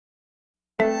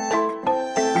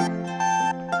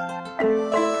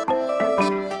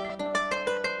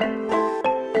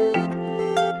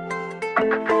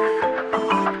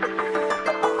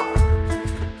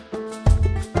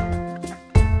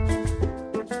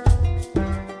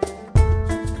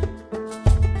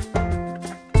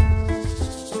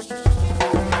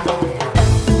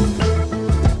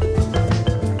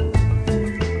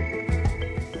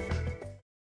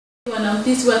I'm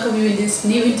pleased to welcome you in this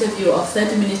new interview of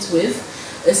 30 Minutes With,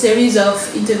 a series of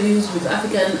interviews with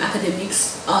African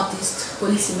academics, artists,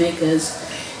 policymakers,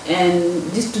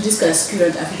 and to discuss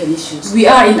current African issues. We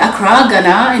are in Accra,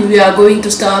 Ghana, and we are going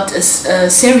to start a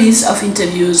series of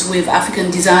interviews with African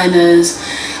designers,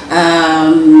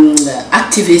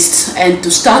 activists, and to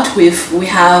start with, we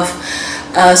have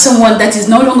someone that is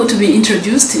no longer to be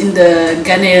introduced in the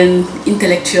Ghanaian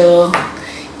intellectual,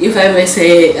 if I may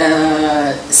say,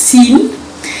 scene.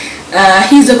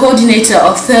 He's the coordinator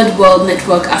of Third World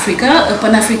Network Africa, a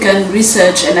Pan-African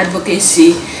research and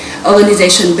advocacy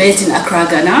organization based in Accra,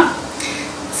 Ghana.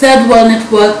 Third World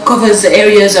Network covers the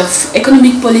areas of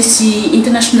economic policy,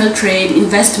 international trade,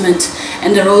 investment,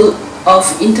 and the role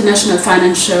of international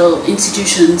financial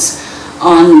institutions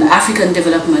on African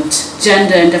development,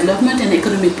 gender and development, and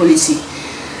economic policy.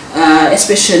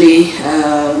 Especially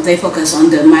they focus on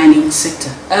the mining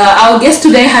sector. Our guest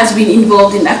today has been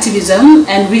involved in activism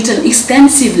and written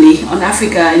extensively on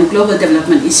Africa and global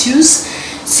development issues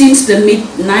since the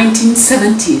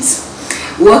mid-1970s,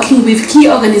 working with key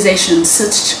organizations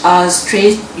such as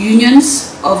trade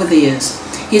unions over the years.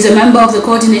 He is a member of the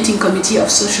coordinating committee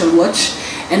of Social Watch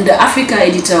and the Africa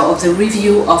editor of the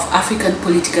Review of African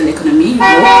Political Economy,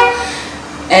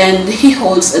 and he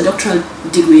holds a doctoral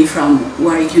degree from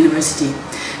Warwick University.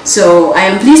 So I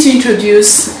am pleased to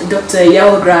introduce Dr.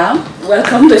 Yawo Graham.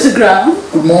 Welcome, Dr. Graham.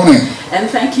 Good morning. And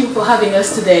thank you for having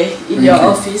us today in your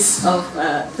office of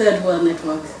Third World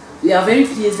Network. We are very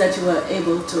pleased that you were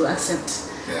able to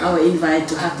accept our invite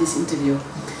to have this interview.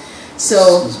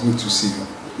 So it's good to see you.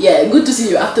 Yeah, good to see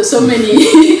you after so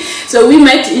many. So we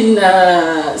met in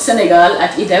Senegal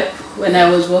at IDEP when I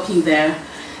was working there.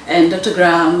 And Dr.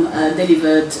 Graham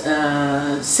delivered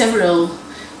several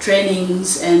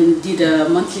trainings and did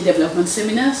monthly development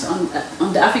seminars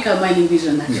on the Africa Mining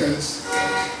Vision, actually. Yes.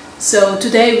 So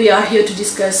today we are here to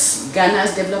discuss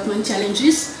Ghana's development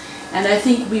challenges, and I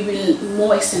think we will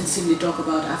more extensively talk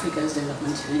about Africa's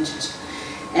development challenges.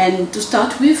 And to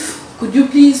start with, could you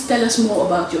please tell us more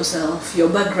about yourself, your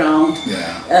background,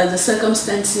 the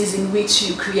circumstances in which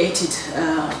you created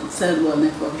Third World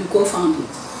Network, you co-founded?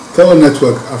 Third World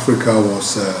Network Africa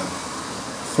was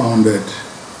founded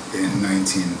in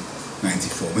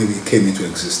 1994. Maybe it came into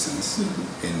existence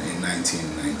in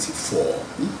 1994,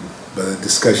 but the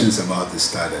discussions about this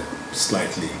started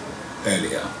slightly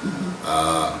earlier.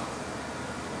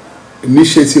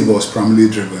 Initiative was primarily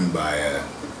driven by a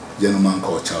gentleman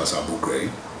called Charles Abu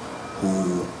Ghraib,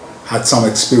 who had some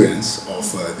experience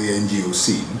of the NGO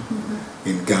scene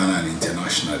in Ghana and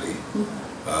internationally.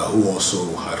 Who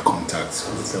also had contact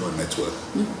with Third World Network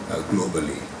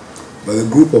globally. But the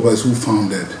group of us who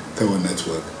founded Third World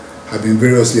Network have been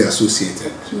variously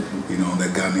associated, on the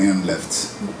Ghanaian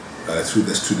left, through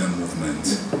the student movement,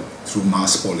 through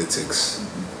mass politics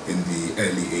in the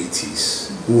early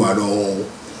 80s, who had all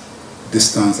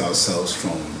distanced ourselves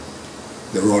from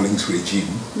the Rawlings regime,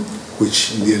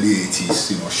 which in the early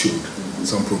 80s, showed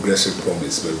some progressive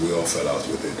promise, but we all fell out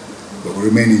with it. But we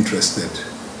remain interested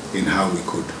in how we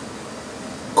could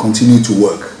continue to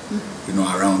work,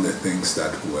 around the things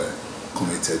that we were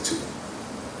committed to.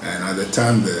 And at the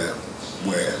time, a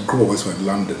group of us were in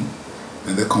London,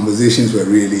 and the conversations were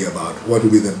really about what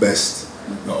would be the best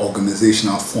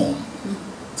organizational form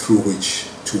through which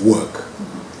to work.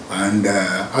 And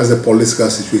as the political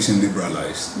situation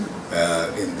liberalized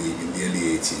in the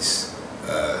early 80s,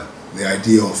 the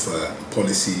idea of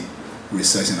policy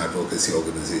research and advocacy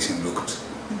organization looked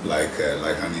like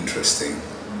an interesting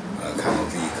kind of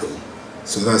vehicle.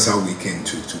 So that's how we came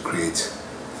to create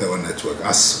Third World Network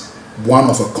as one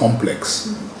of a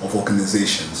complex of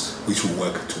organizations which will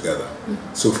work together.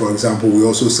 So for example, we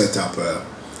also set up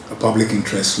a public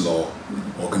interest law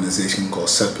organization called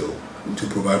CEPIL to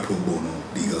provide pro bono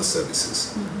legal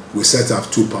services. We set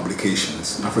up 2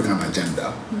 publications, African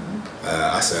Agenda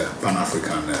as a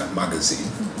Pan-African magazine,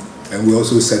 and we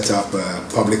also set up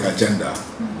Public Agenda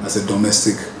as a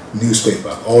domestic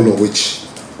newspaper, all of which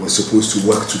was supposed to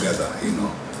work together,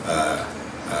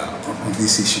 on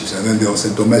these issues. And then there was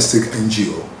a domestic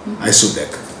NGO,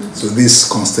 ISODEC. So this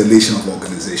constellation of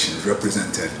organizations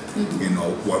represented,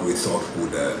 what we thought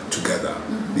would together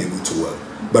be able to work.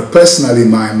 But personally,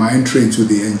 my entry into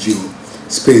the NGO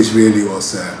space really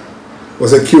was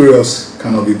a curious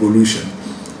kind of evolution,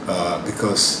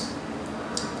 because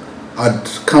I'd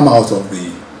come out of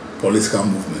the political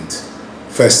movement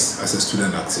first as a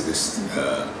student activist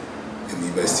in the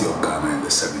University of Ghana in the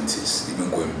 70s, even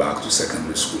going back to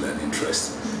secondary school and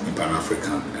interest in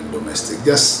Pan-African and domestic,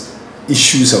 just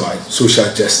issues about social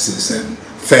justice and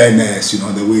fairness,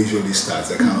 the way it usually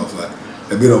starts, a kind of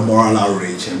a bit of moral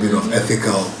outrage, a bit of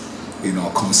ethical you know,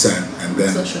 concern, and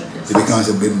then it becomes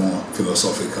a bit more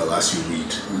philosophical as you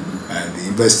read. And the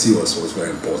university was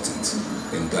very important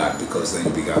in that, because then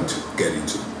you began to get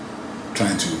into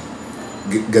trying to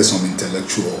get some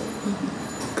intellectual,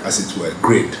 as it were,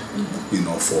 grade, you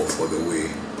know, for the way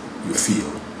you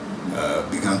feel.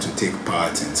 Began to take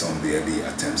part in some of the early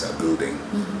attempts at building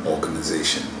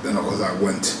organization. Then, of course, I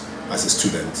went as a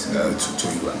student to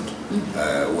England,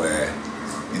 where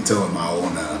in terms of my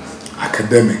own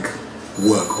academic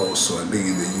work also, and being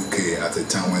in the UK at a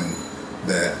time when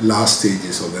the last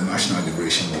stages of the national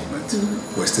liberation movement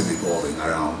were still evolving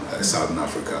around Southern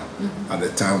Africa, at the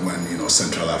time when, you know,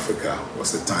 Central Africa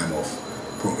was the time of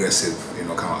progressive, you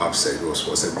know, kind of upset. It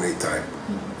was a great time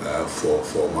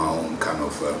for my own kind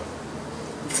of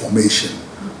formation.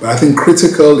 But I think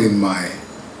critical in my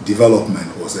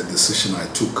development was a decision I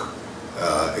took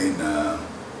in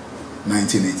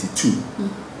 1982,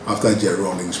 after Jerry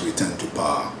Rawlings returned to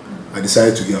power. I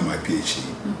decided to get my PhD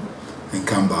and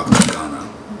come back to Ghana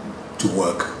to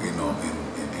work, you know,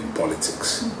 in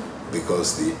politics,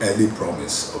 because the early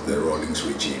promise of the Rawlings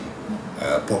regime,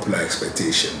 popular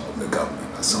expectation of the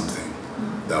government as something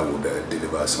that would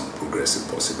deliver some progressive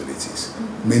possibilities.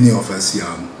 Many of us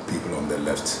young people on the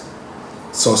left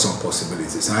saw some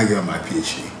possibilities, and I got my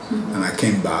PhD, and I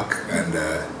came back, and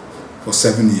for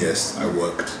 7 years I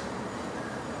worked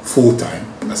full-time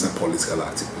as a political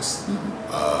activist.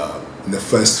 In the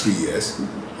first 3 years,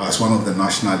 I was one of the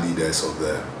national leaders of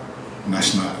the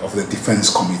defense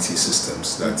committee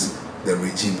systems that the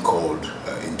regime called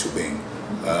into being.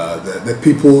 The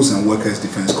People's and Workers'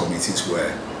 Defense Committees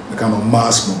were a kind of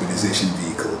mass mobilization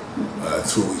vehicle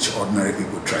through which ordinary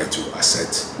people try to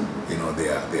assert, you know,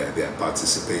 their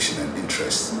participation and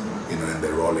interest, you know, in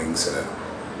the Rawlings,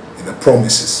 in the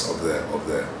promises of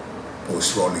the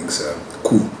post-Rawlings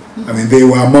coup. I mean, they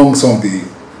were among some of the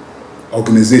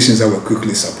organizations that were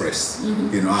quickly suppressed,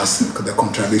 you know, as the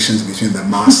contradictions between the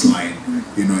mass line,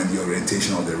 you know, and the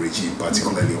orientation of the regime,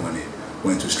 particularly when it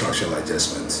went to structural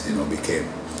adjustments, you know, became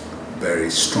very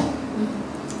strong.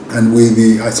 And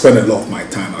I spent a lot of my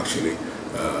time actually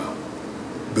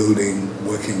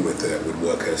working with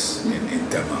workers in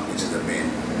Tema, which is the main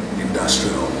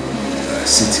industrial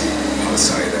city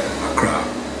outside Accra.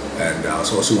 And I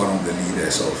was also one of the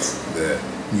leaders of the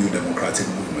New Democratic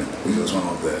Movement, which was one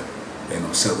of the, you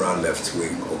know, several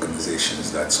left-wing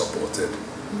organizations that supported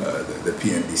the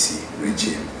PNDC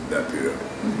regime in that period.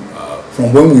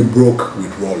 From when we broke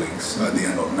with Rawlings at the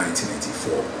end of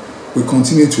 1984, we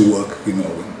continued to work, you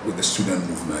know, with the student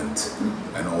movement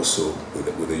and also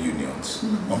with the unions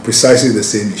on precisely the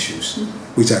same issues,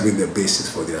 which have been the basis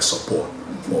for their support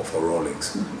for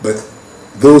Rawlings. But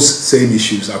those same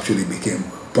issues actually became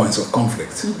points of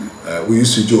conflict. We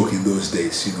used to joke in those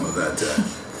days, you know,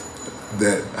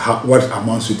 that what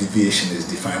amounts to deviation is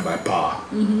defined by power.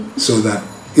 So that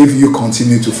if you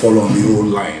continue to follow on the old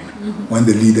line, when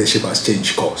the leadership has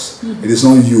changed course, it is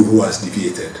not you who has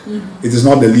deviated. It is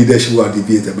not the leadership who has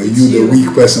deviated, but you, the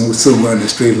weak person who still go in a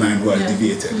straight line, who has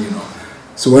deviated, you know.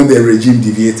 So when the regime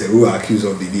deviated, we were accused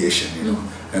of deviation, you know,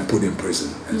 and put in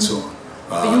prison and so on.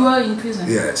 But you were in prison?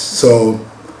 Yes. So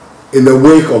in the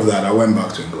wake of that, I went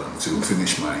back to England to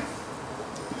finish my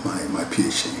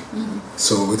PhD.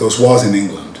 So it was in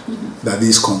England that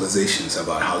these conversations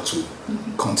about how to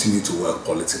continue to work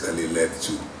politically led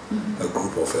to a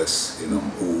group of us, you know,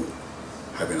 who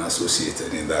have been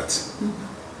associated in that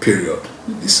period,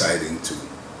 deciding to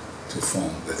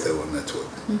form the Thorough Network,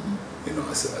 you know,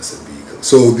 as a vehicle.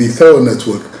 So the Thorough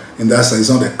Network, in that sense, is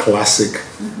not a classic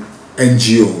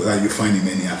NGO that you find in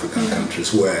many African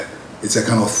countries, where it's a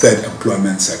kind of third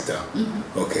employment sector,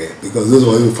 okay? Because those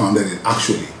who founded it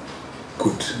actually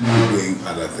could be doing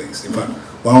other things. In fact,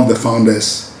 one of the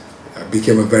founders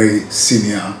became a very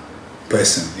senior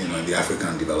person, you know, in the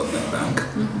African Development Bank.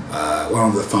 One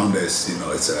of the founders, you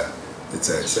know, it's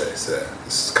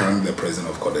currently the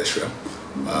president of Kodeshra,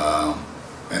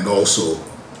 and also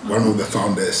one of the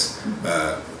founders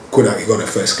he got a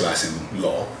first class in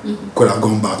law, could have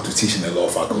gone back to teach in the law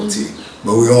faculty,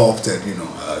 but we all opted, you know,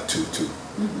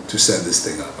 to set this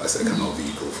thing up as a kind of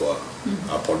vehicle for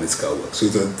our political work. So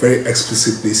it was very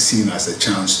explicitly seen as a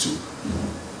chance to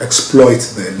exploit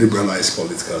the liberalized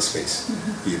political space,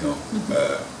 you know,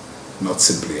 not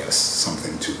simply as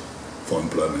something for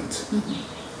employment.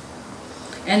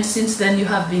 And since then you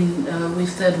have been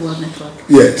with Third World Network.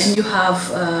 Yes. And you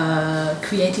have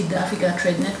created the Africa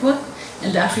Trade Network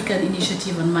and the African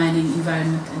Initiative on Mining,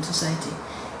 Environment and Society.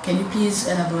 Can you please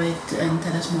elaborate and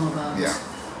tell us more about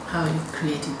how you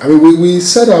created? I mean, we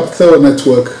set up Third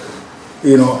Network,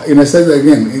 you know, in a sense,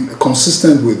 again,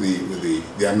 consistent with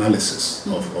the analysis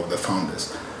of the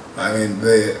founders. I mean,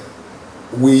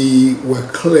 we were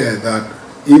clear that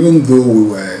even though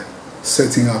we were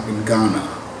setting up in Ghana,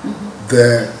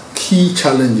 the key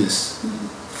challenges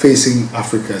facing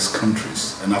Africa's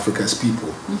countries and Africa's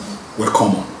people were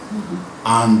common.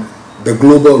 And the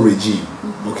global regime,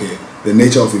 okay, the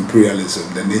nature of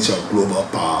imperialism, the nature of global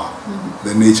power,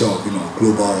 the nature of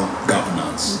global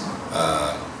governance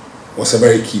was a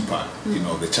very key part,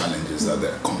 the challenges that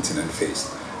the continent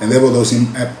faced. And therefore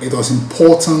it was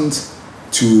important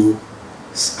to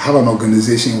have an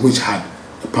organization which had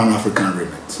a Pan-African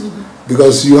remit.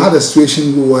 Because you had a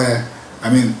situation where, I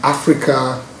mean,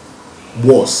 Africa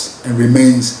was and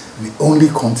remains the only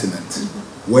continent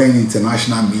where in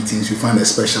international meetings you find a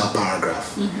special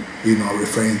paragraph,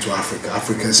 referring to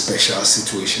Africa's special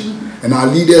situation. And our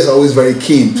leaders are always very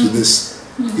keen to this,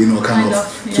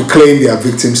 to claim their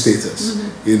victim status,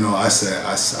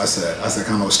 as a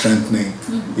kind of strengthening,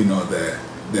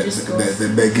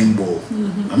 the begging bowl.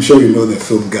 I'm sure you know the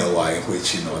film Gelwa, in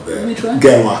which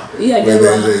Gelwa,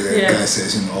 where the guy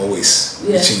says always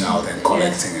reaching out and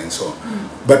collecting and so on.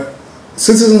 But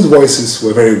citizens' voices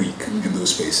were very weak in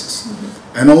those spaces,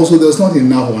 and also there was not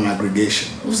enough of an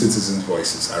aggregation of citizens'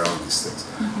 voices around these things.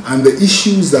 And the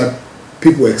issues that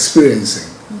people were experiencing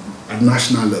at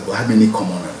national level had many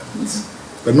common elements,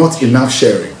 but not enough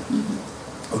sharing,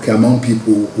 among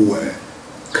people who were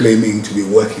claiming to be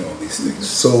working on these things.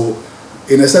 So,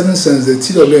 in a certain sense, the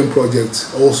TWM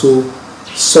project also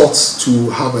sought to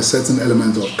have a certain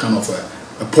element of kind of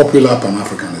a popular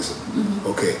Pan-Africanism,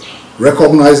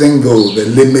 recognizing though the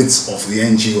limits of the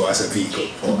NGO as a vehicle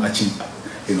for achieving,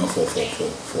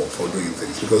 for doing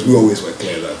things, because we always were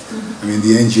clear that, I mean,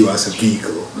 the NGO as a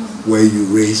vehicle where you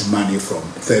raise money from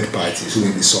third parties who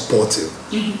may be supportive,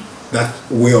 that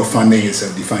way of funding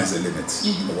itself defines the limits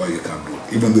of what you can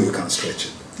do, even though you can stretch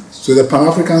it. So the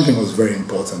Pan-African thing was very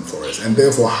important for us, and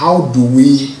therefore how do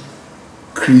we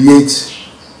create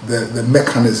the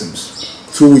mechanisms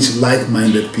through which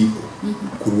like-minded people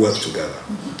could work together?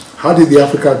 How did the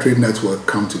Africa Trade Network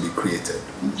come to be created?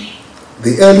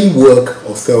 The early work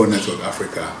of Thorough Network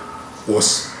Africa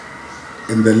was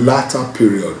in the latter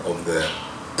period of the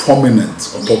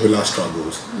prominent or popular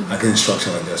struggles against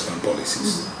structural adjustment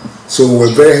policies. So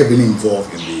we're very heavily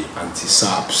involved in the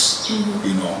anti-SAPS,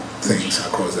 things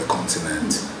across the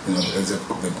continent. There's the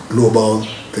global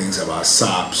things about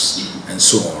SAPS and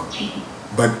so on.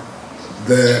 But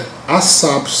as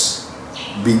SAPS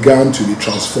began to be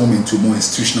transformed into more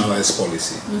institutionalized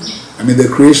policy, I mean, the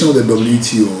creation of the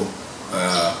WTO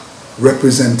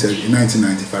represented, in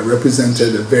 1995,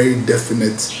 represented a very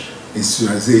definite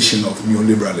institutionalization of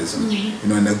neoliberalism,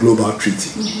 in a global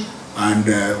treaty. And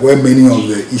where many of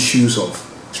the issues of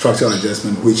structural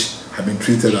adjustment, which have been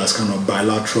treated as kind of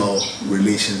bilateral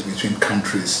relations between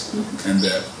countries and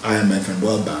the IMF and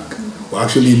World Bank, were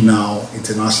actually now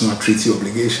international treaty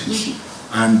obligations.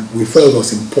 And we felt it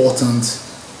was important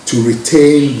to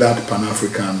retain that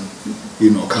Pan-African,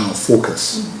 kind of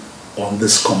focus on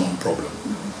this common problem.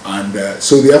 And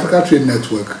so the Africa Trade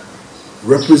Network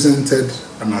represented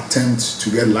an attempt to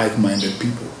get like-minded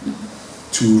people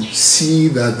to see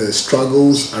that the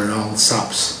struggles around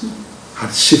SAPS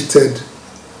had shifted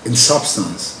in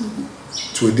substance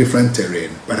to a different terrain,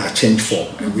 but had changed form,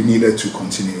 and we needed to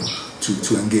continue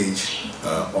to engage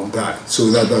on that. So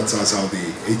that's how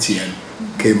the ATN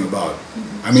came about.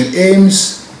 I mean,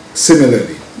 AIMS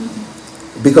similarly,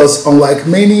 because unlike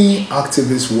many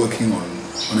activists working on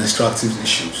extractive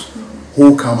issues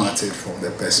who come at it from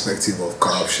the perspective of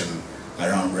corruption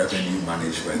around revenue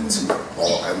management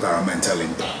or environmental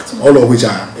impact, all of which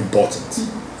are important,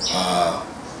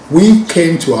 we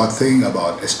came to our thing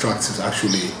about extractives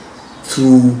actually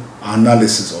through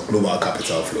analysis of global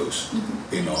capital flows,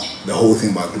 the whole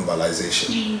thing about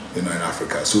globalization, in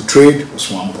Africa. So trade was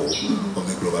one pole of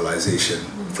the globalization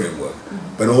framework,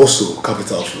 but also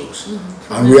capital flows.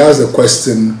 And we asked the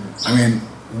question, I mean,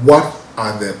 what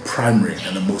are the primary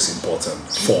and the most important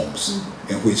forms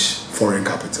in which foreign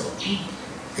capital,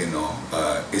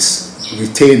 is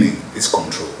retaining its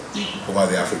control over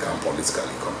the African political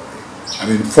economy? I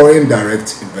mean, foreign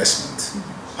direct investment,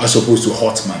 as opposed to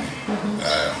hot money,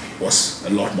 was a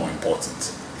lot more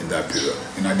important in that period,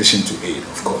 in addition to aid,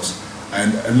 of course.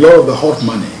 And a lot of the hot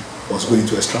money was going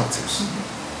to extractives.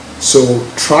 So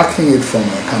tracking it from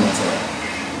a kind of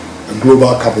a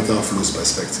global capital flows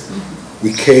perspective,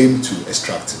 we came to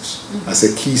extractives as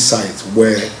a key site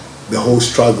where the whole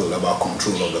struggle about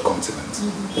control of the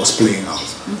continent was playing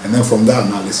out. And then from that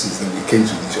analysis, then we came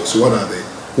to the issue. So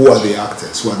who are the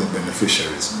actors, who are the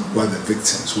beneficiaries, who are the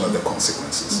victims, who are the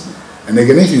consequences? And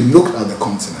again, if you look at the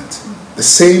continent, the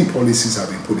same policies have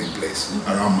been put in place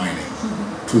around mining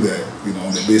to the,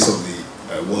 on the base of the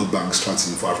World Bank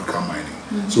strategy for African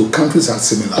mining. So countries had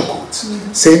similar codes.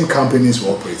 Same companies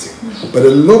were operating. But a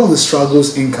lot of the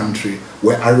struggles in country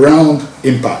were around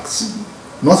impacts.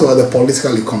 Not about the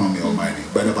political economy of mining,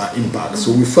 but about impact.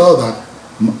 So we felt that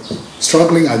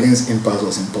struggling against impact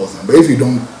was important. But if you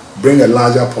don't bring a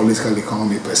larger political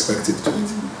economy perspective to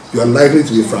it, you are likely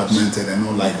to be fragmented and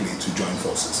not likely to join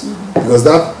forces. Because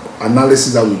that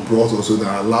analysis that we brought also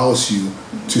that allows you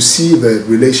to see the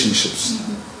relationships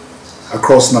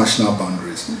across national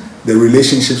boundaries, the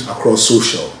relationships across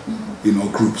social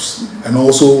groups, and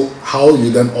also how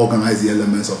you then organize the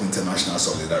elements of international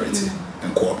solidarity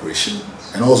and cooperation,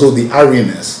 and also the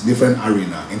arenas, different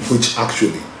arena in which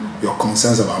actually your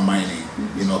concerns about mining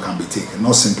can be taken,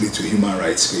 not simply to human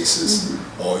rights spaces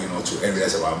or to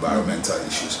areas of environmental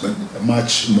issues, but a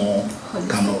much more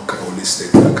kind of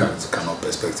holistic kind of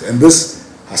perspective. And this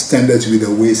has tended to be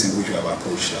the ways in which we have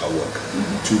approached our work,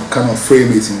 to kind of frame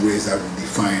it in ways that will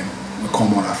define a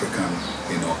common African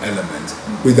element,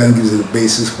 which then gives us the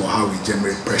basis for how we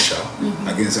generate pressure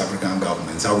against African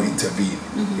governments, how we intervene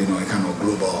in kind of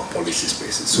global policy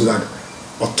spaces, so that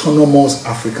autonomous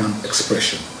African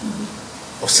expression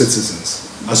of citizens,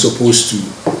 as opposed to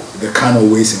the kind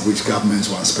of ways in which governments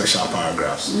want special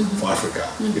paragraphs for Africa,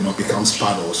 becomes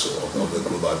part also of the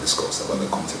global discourse about the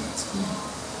continent.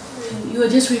 You were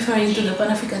just referring to the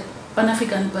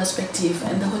Pan-African perspective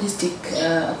and the holistic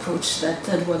approach that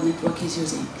Third World Network is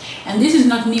using. And this is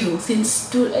not new.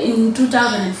 Since in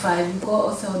 2005, we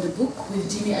co-authored the book with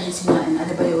Jimmy Adesina and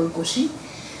Adebayo Okoshi.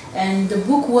 And the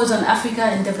book was on Africa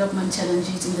and development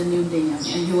challenges in the new millennium.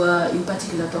 And you were in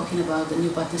particular talking about the new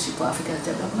partnership for Africa's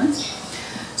development.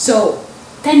 So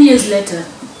 10 years later,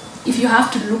 if you have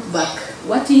to look back,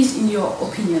 what is, in your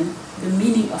opinion, the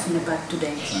meaning of NEPAD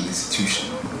today? An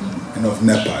institution, and of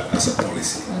NEPAD as a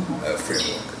policy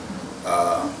framework.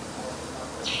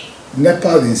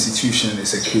 NEPAD, the institution,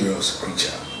 is a curious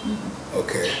creature.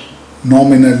 Okay,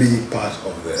 nominally part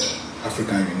of the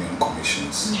African Union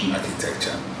Commission's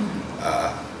architecture,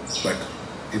 but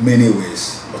in many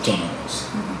ways autonomous.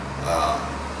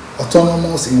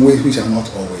 Autonomous in ways which are not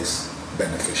always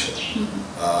beneficial.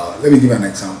 Let me give an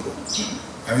example.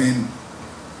 I mean,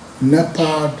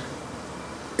 NEPAD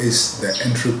is the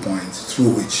entry point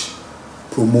through which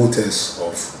promoters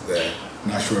of the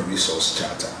Natural Resource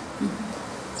Charter,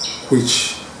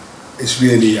 which is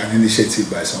really an initiative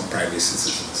by some private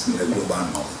citizens in the global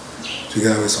north,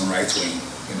 together with some right-wing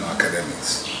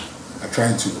academics, are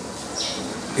trying to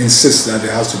insist that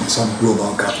there has to be some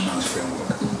global governance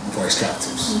framework for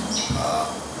extractives.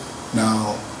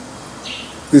 Now,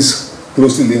 this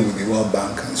closely linked with the World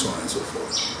Bank and so on and so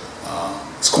forth.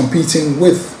 It's competing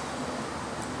with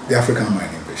the African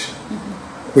Mining Vision,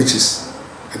 which is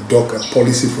a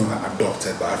policy framework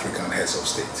adopted by African heads of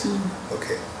state.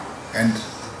 Okay, and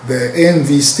the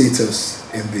ANV status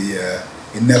in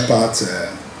NEPAD's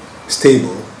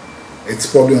stable, it's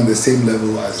probably on the same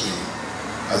level as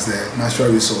the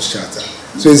Natural Resource Charter.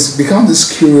 So it's become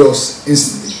this curious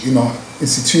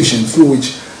institution through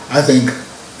which I think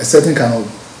a certain kind of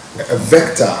a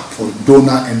vector for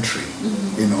donor entry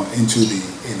into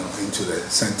the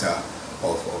center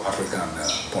of African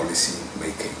policy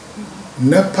making.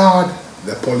 NEPAD,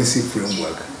 the policy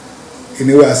framework, in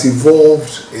a way has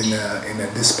evolved in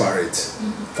a disparate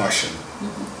fashion.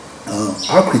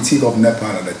 Our critique of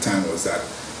NEPAD at the time was that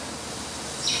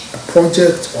a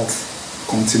project of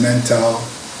continental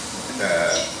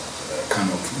kind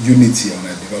of unity on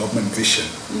a development vision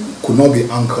could not be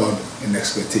anchored in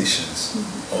expectations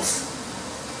of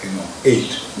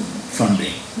aid,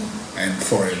 funding, and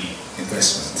foreign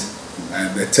investment,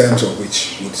 and the terms of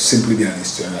which would simply be an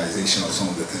institutionalization of some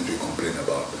of the things we complain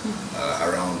about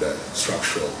around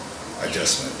structural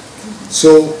adjustment.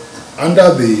 So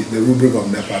under the rubric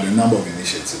of NEPAD, a number of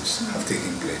initiatives have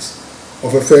taken place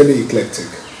of a fairly eclectic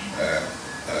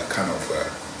kind of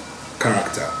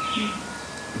character.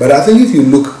 But I think if you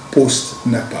look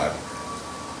post-NEPAD,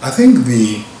 I think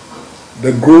the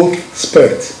growth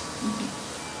spurt,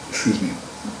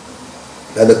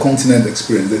 that the continent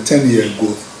experienced, the 10-year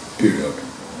growth period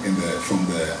from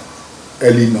the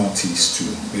early noughties to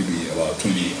maybe about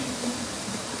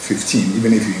 2015,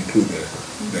 even if you include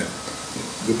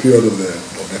the period of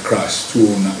the crash,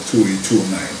 2008,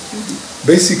 2009,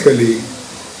 basically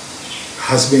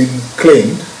has been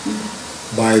claimed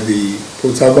by the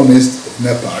protagonist of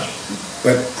NEPAD,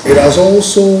 but it has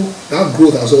also, that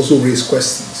growth has also raised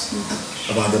questions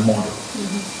about the model,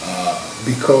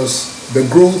 because the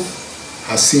growth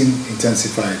has seen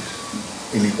intensified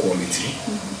inequality.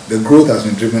 The growth has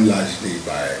been driven largely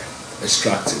by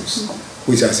extractives,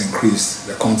 which has increased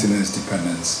the continent's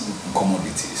dependence on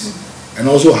commodities, and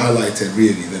also highlighted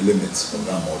really the limits of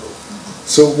that model.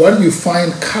 So what you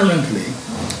find currently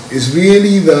is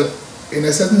really that, in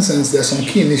a certain sense, there are some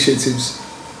key initiatives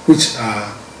which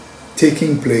are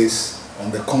taking place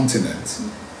on the continent,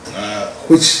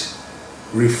 which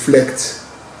reflect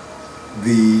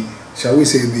the, shall we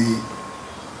say,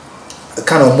 the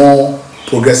kind of more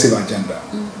progressive agenda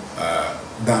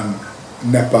than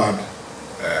NEPAD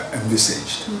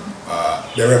envisaged.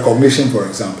 The recognition, for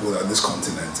example, that this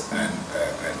continent and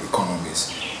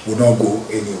economies would not go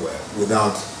anywhere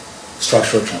without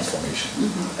structural transformation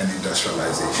and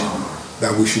industrialization.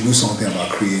 That we should do something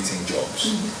about creating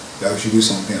jobs. That we should do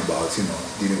something about,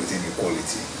 dealing with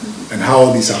inequality, and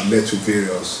how these have led to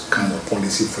various kind of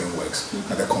policy frameworks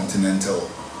at the continental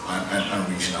and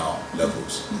regional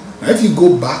levels. Now, if you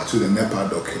go back to the NEPAD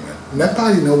document,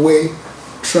 NEPAD in a way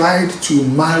tried to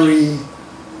marry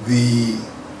the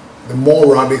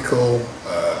more radical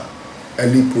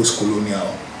early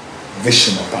post-colonial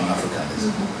vision of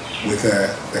Pan-Africanism with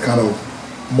the kind of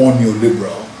more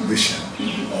neoliberal vision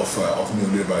of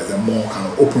neoliberalism, a more kind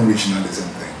of open regionalism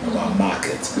thing about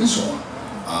markets and so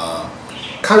on.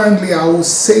 Currently, I would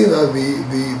say that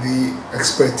the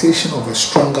expectation of a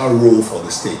stronger role for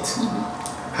the state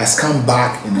has come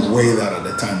back in a way that at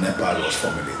the time NEPAD was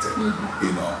formulated,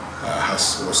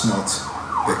 was not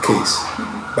the case.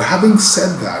 But having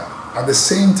said that, at the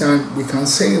same time, we can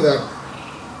say that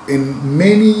in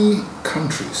many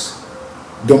countries,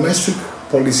 domestic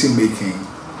policy making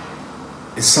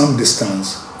is some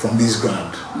distance from these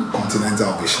grand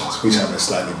continental visions, which have a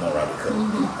slightly more radical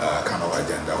kind of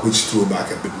agenda, which throw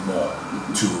back a bit more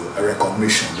to a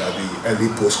recognition that the early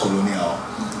post-colonial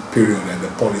period and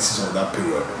the policies of that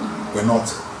period were not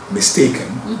mistaken,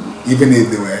 even if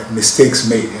there were mistakes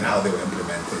made in how they were implemented.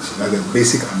 The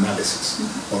basic analysis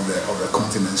of the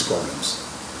continent's problems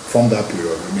from that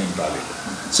period remain valid.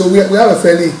 So we have a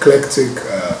fairly eclectic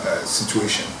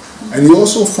situation. And you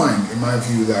also find, in my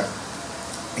view, that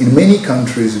in many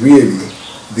countries, really,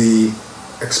 the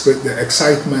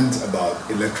excitement about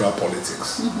electoral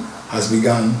politics has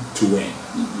begun to wane.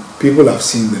 People have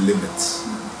seen the limits,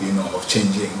 of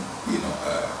changing,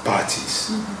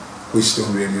 parties, which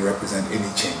don't really represent any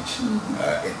change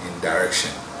in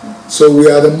direction. So we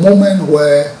are at a moment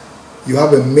where you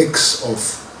have a mix of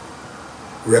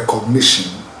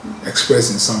recognition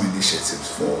expressed in some initiatives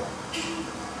for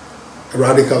a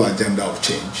radical agenda of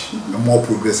change, a more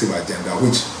progressive agenda,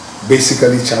 which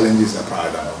basically challenges the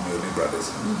paradigm of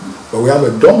neoliberalism. But we have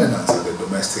a dominance at the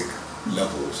domestic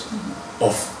levels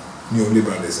of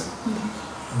neoliberalism,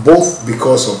 both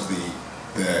because of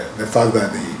the fact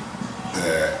that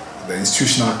the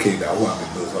institutional cadre who have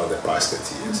been built over the past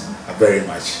 30 years are very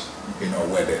much,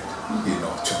 wedded,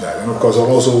 to that. And of course,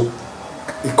 also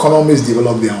economies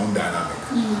develop their own dynamic,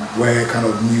 where kind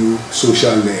of new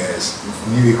social layers,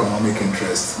 new economic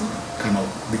interests kind of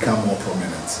become more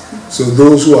prominent. So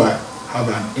those who have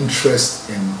an interest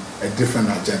in a different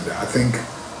agenda, I think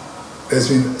there's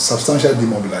been substantial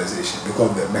demobilization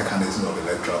because of the mechanism of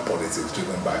electoral politics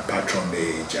driven by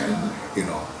patronage and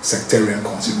sectarian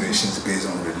considerations based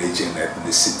on religion,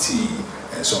 ethnicity,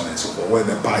 and so on and so forth, where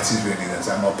the parties really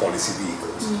are not policy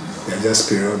vehicles. They're just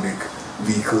periodic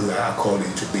vehicles that are called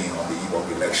into being on the eve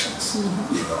of elections,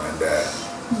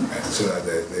 and so that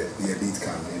the elite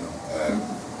can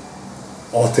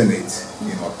alternate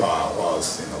power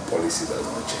whilst policy does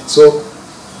not change. So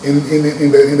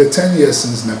in the 10 years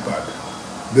since NEPAD,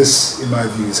 this, in my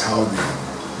view, is how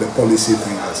the policy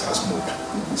thing has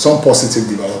moved. Some positive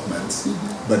developments,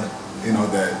 but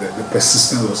the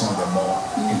persistence of some of the more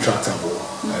intractable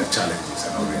challenges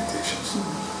and orientations.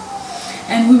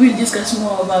 And we will discuss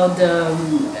more about the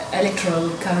electoral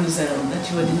carousel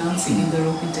that you were denouncing in the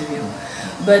Rope interview.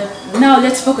 But now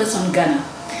let's focus on Ghana.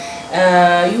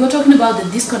 You were talking about the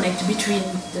disconnect between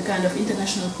the kind of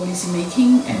international policy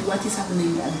making and what is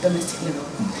happening at domestic level.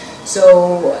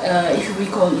 So if you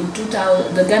recall, in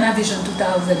the Ghana Vision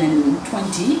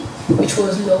 2020, which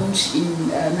was launched in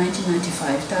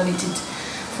 1995, targeted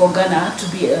for Ghana to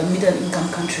be a middle-income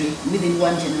country within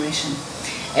one generation.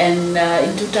 And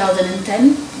in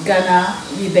 2010, Ghana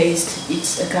rebased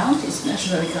its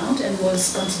national account, and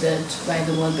was considered by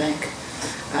the World Bank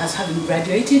as having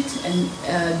graduated and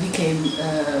became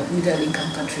a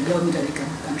middle-income country, low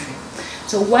middle-income country.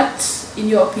 So what, in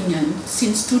your opinion,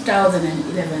 since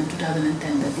 2011,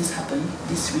 2010 that this happened,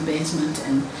 this rebasement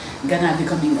and Ghana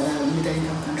becoming a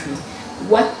middle-income country,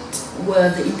 what were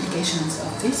the implications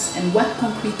of this and what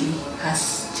concretely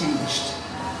has changed?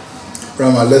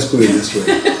 Rama, let's put it this way.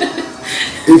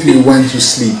 If you went to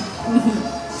sleep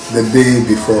the day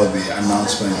before the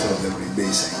announcement of the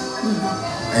rebasing,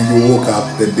 and you woke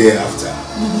up the day after,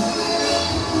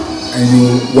 and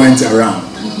you went around,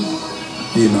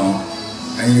 you know,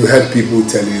 and you heard people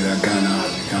telling you that Ghana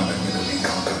has become a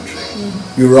middle-income country.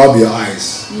 You rub your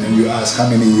eyes and you ask, how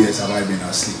many years have I been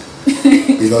asleep?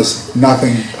 Because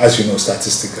nothing, as you know,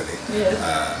 statistically,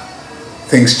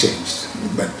 things changed,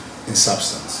 but in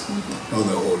substance, not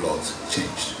the whole lot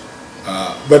changed.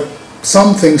 But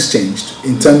some things changed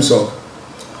in terms of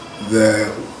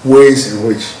the ways in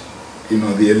which, you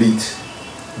know, the elite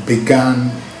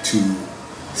began to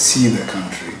see the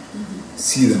country,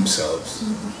 see themselves,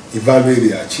 evaluate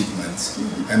their achievements,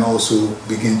 and also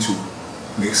begin to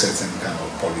make certain kind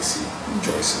of policy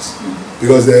choices.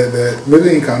 Because the middle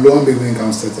income, lower middle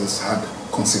income status had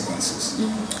consequences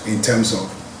in terms of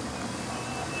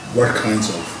what kinds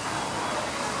of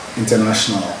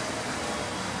international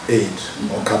aid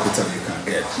or capital you can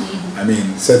get. I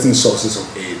mean, certain sources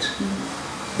of aid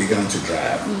began to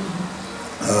dry up.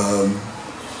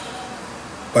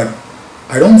 But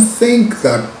I don't think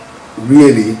that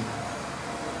really,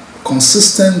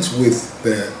 consistent with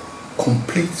the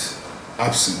complete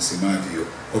absence, in my view,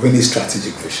 of any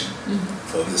strategic vision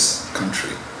for this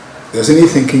country, there's any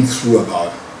thinking through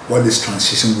about what this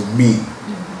transition would mean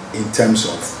in terms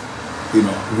of, you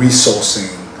know,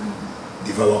 resourcing,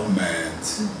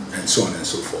 development, and so on and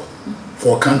so forth.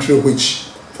 For a country which,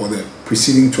 for the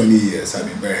preceding 20 years, have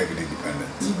been very heavily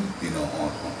dependent, you know,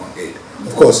 on aid.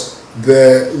 Of course,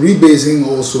 the rebasing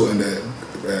also and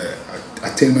the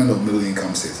attainment of middle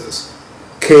income status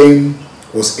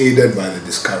was aided by the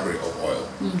discovery of oil.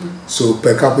 So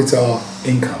per capita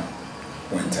income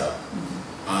went up.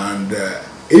 And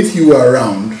if you were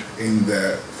around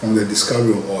from the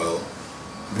discovery of oil,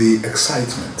 the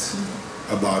excitement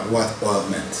about what oil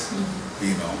meant,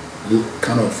 you know,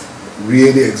 kind of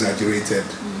really exaggerated,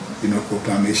 you know,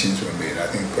 proclamations were made. I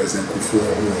think President Kufuor,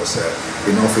 who was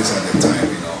in office at the time,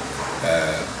 you know,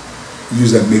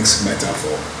 used a mixed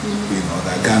metaphor, you know,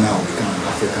 that Ghana will become an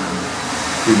African,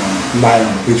 you know,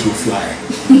 lion which will fly,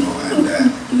 you know, and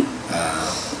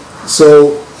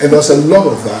so, and there's a lot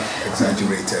of that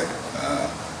exaggerated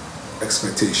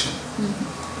expectation.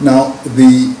 Now,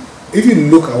 if you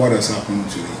look at what has happened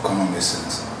to the economy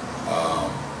since,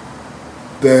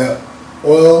 the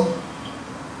oil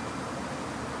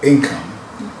income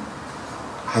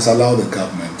has allowed the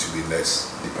government to be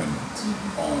less dependent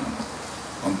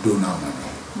on donor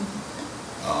money.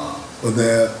 But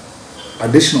the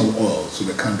additional oil to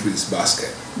the country's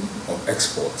basket of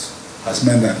exports has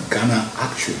meant that Ghana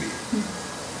actually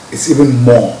is even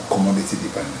more commodity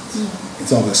dependent. In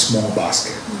terms of a small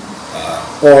basket.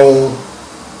 Oil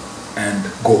and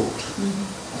gold,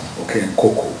 okay, and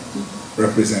cocoa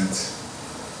represent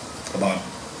about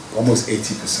almost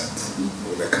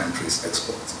 80% of the country's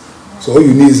exports. So all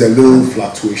you need is a little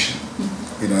fluctuation,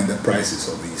 you know, in the prices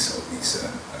of these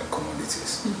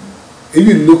commodities. If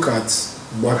you look at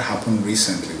what happened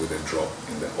recently with the drop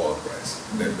in the oil price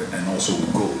and also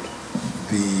with gold,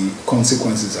 the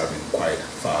consequences have been quite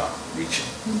far-reaching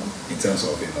in terms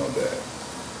of, you know, the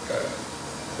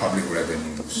public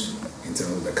revenues, in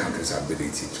terms of the country's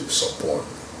ability to support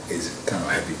its kind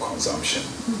of heavy consumption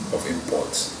of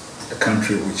imports. A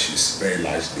country which is very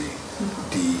largely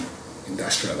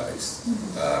de-industrialized,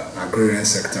 agrarian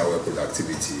sector where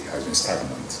productivity has been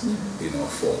stagnant, you know,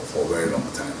 for a very long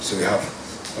time. So we have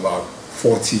about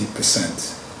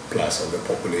 40% plus of the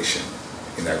population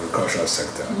in the agricultural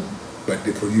sector, but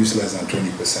they produce less than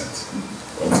 20%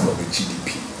 of the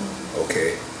GDP,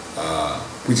 okay,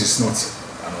 which is not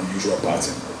an unusual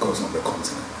pattern, of course, on the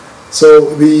continent.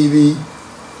 So the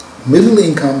middle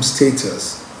income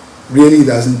status really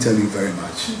doesn't tell you very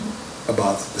much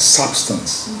about the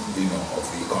substance, you know, of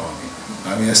the economy.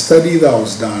 I mean, a study that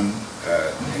was done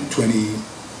in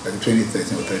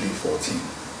 2013 or 2014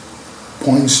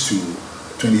 points to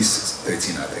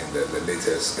 2013, I think, the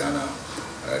latest Ghana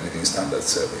Living Standard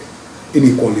Survey.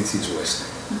 Inequality is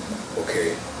worsening,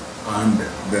 okay, and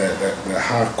the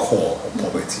hard core of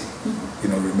poverty, you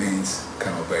know, remains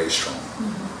kind of very strong,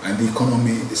 and the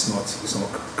economy is not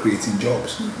creating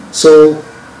jobs. So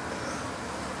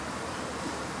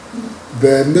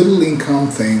the middle income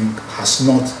thing has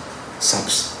not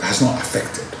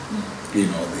affected, you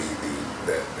know,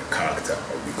 the character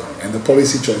of the economy, and the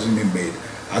policy choices being made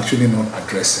actually not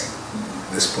addressing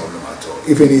this problem at all.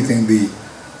 If anything, the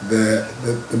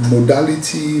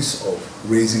modalities of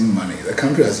raising money, the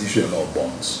country has issued a lot of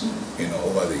bonds, you know,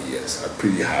 over the years at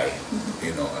pretty high,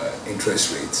 you know,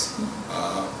 interest rates.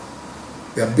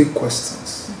 There are big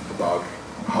questions about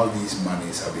how these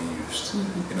monies are being used.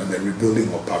 You know, the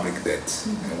rebuilding of public debt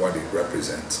and what it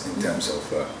represents in terms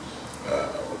of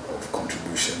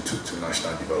contribution to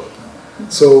national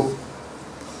development. So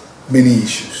many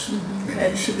issues.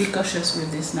 And to be cautious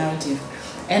with this narrative.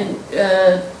 And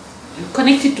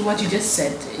connected to what you just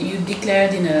said, you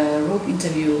declared in a Rope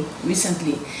interview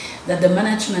recently that the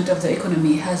management of the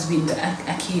economy has been the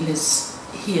Achilles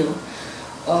heel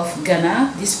of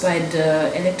Ghana, despite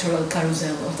the electoral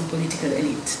carousel of the political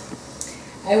elite.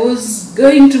 I was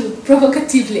going to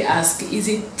provocatively ask, is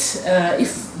it,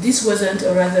 if this wasn't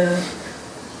a rather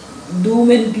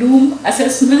doom and gloom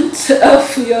assessment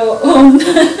of your own?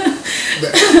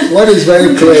 What is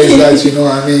very clear is that, you know,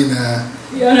 I mean,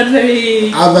 you're not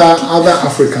very... Other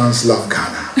Africans love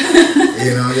Ghana.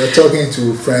 You know, you're talking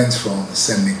to friends from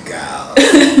Senegal,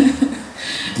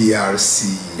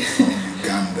 DRC, from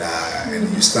Uganda, and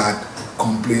you start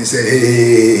complaining, say,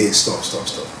 hey, stop.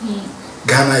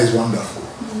 Ghana is wonderful.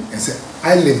 And say,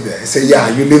 I live there. I say, yeah,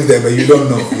 you live there, but you don't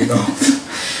know, you know.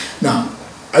 Now,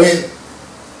 I mean,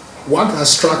 what has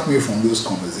struck me from those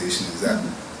conversations is that,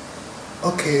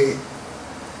 okay,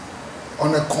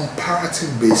 on a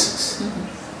comparative basis,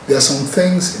 there are some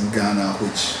things in Ghana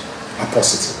which are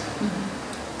positive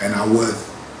and are worth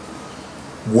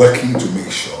working to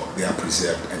make sure they are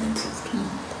preserved and improved.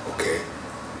 Okay?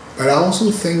 But I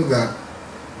also think that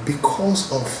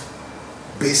because of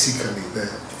basically the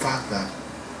fact that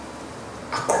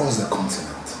across the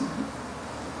continent,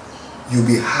 you'll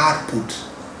be hard put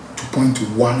to point to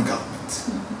one government,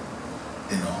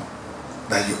 you know,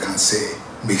 that you can say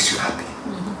makes you happy.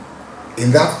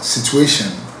 In that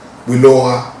situation,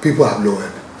 people have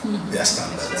lowered their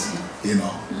standards, you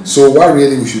know. So what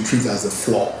really we should treat as the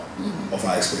floor of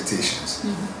our expectations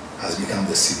has become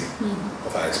the ceiling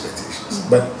of our expectations.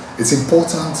 But it's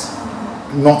important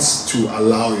not to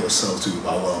allow yourself to be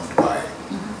overwhelmed by it.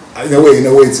 In a way,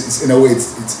 it's a way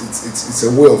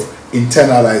of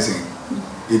internalizing,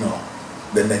 you know,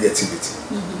 the negativity.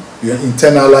 You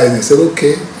internalize and say,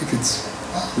 okay, if it's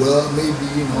well, maybe,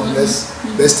 you know,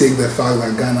 let's take the fact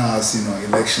that Ghana has, you know,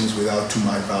 elections without too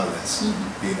much violence,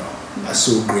 you know, are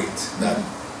so great that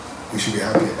we should be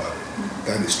happy about it.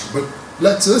 That is true. But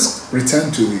let's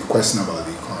return to the question about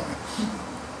the economy.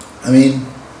 I mean,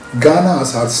 Ghana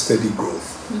has had steady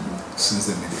growth since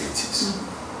the mid-80s.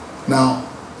 Now,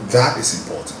 that is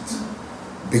important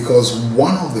because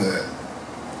one of the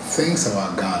things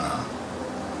about Ghana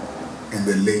in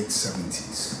the late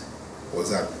 70s was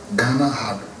that Ghana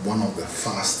had one of the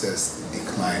fastest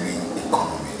declining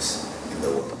economies in the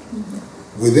world.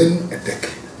 Within a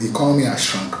decade, the economy has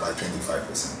shrunk by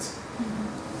 25%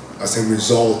 as a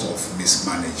result of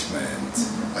mismanagement,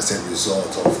 as a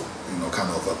result of, you know, kind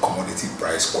of a commodity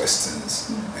price questions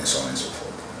and so on and so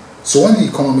forth. So when the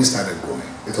economy started growing,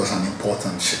 it was an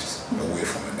important shift away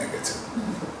from a negative.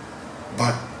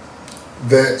 But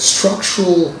the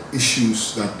structural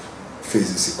issues that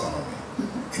face this economy,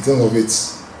 in terms of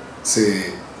its,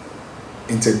 say,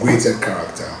 integrated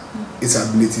character, its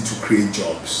ability to create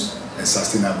jobs and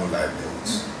sustainable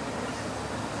livelihoods,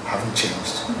 haven't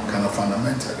changed kind of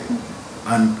fundamentally.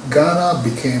 And Ghana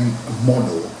became a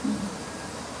model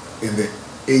in the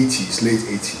 80s, late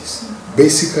 80s,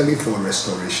 basically for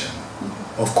restoration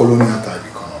of colonial type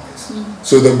economies.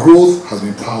 So the growth has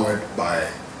been powered by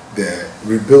the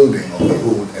rebuilding of the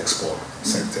old export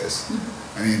sectors.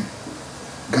 I mean,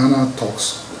 Ghana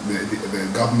talks, the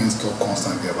governments talk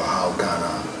constantly about how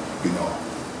Ghana, you know,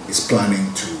 is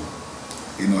planning to,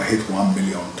 you know, hit 1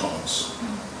 million tons,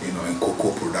 you know, in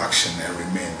cocoa production and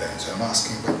remain there. So I'm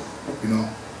asking, but, you know,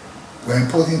 we're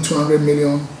importing 200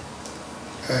 million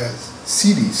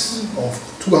cedis of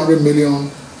 $200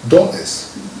 million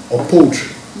of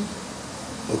poultry,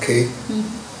 okay?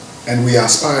 And we are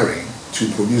aspiring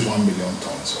to produce 1 million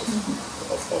tons of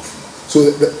so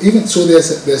even so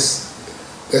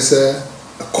there's a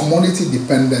commodity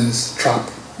dependence trap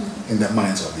in the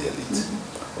minds of the elite.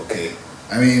 Okay,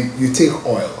 I mean, you take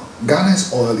oil.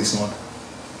 Ghana's oil is not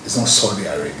Saudi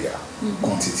Arabia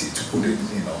quantity, to put it,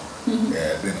 you know,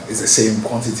 it's the same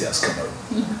quantity as Cameroon.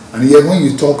 And yet when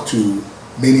you talk to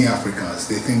many Africans,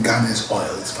 they think Ghana's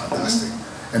oil is fantastic,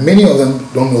 and many of them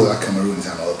don't know that Cameroon is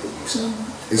an oil producer.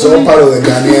 It's all part of the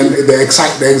Ghanaian, the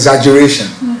exaggeration,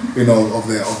 you know, of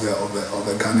the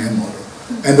Ghanaian model.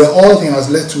 And the oil thing has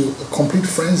led to a complete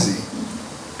frenzy,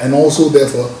 and also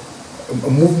therefore a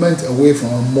movement away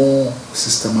from a more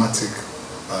systematic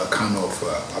kind of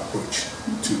approach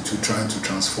to trying to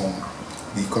transform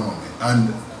the economy.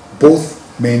 And both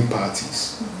main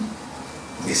parties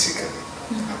basically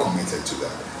are committed to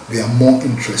that. They are more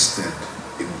interested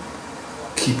in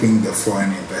keeping the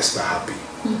foreign investor happy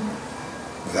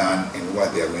than in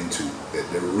what they are going to,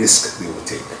 the risk they will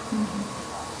take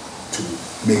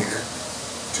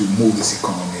to move this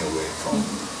economy away from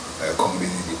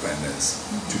commodity dependence,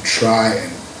 to try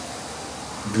and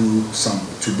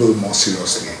to build more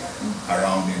seriously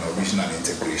around regional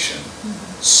integration,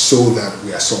 so that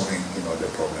we are solving the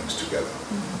problems together.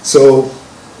 So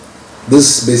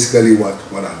this is basically what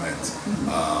I meant.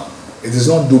 It is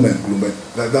not doom and gloom,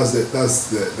 but that's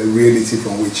the reality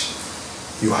from which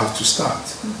you have to start.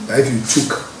 That if you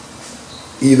took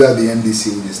either the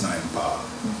NDC, which is now in power,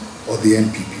 or the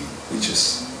NPP, which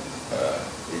is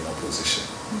in opposition,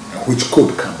 and which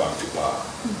could come back to power,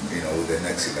 with the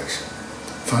next election,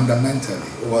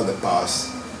 fundamentally over the past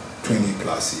 20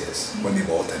 plus years, when they've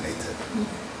alternated,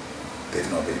 they've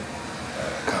not been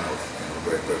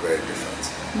very, very, very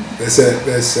different.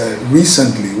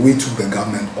 Recently we took the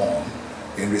government on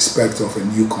in respect of a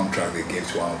new contract they gave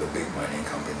to one of the big mining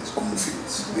companies,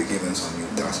 Goldfields. They gave them some new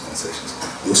tax concessions.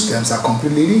 Those terms are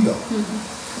completely legal,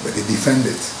 but they defend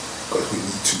it because we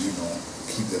need to,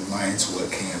 keep the mines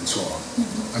working and so on.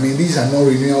 I mean, these are not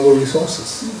renewable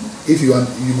resources. If you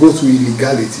go through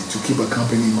illegality to keep a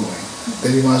company going,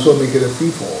 then you might as well make it a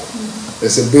free-for-all.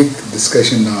 There's a big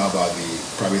discussion now about the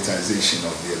privatization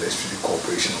of the Electricity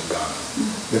Corporation of Ghana.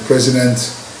 The president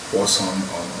was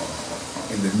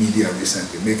in the media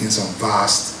recently making some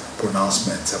vast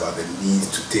pronouncements about the need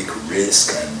to take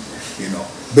risk and,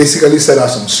 basically set out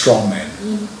some strong men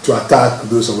to attack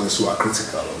those of us who are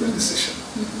critical of the decision.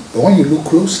 But when you look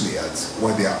closely at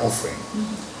what they are offering,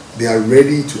 they are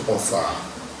ready to offer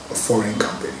a foreign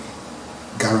company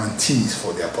guarantees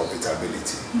for their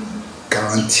profitability,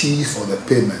 guarantees for the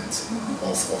payment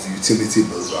of utility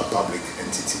bills by public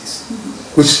entities,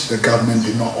 which the government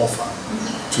did not offer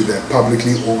to the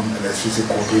publicly owned Electricity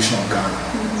Corporation of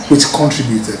Ghana, which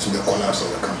contributed to the collapse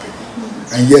of the company.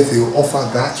 And yet they will offer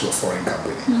that to a foreign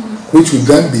company, which would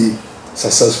then be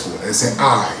successful and say,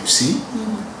 you see,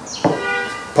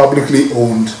 publicly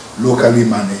owned, locally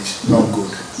managed, not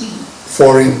good.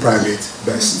 Foreign, private,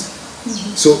 best.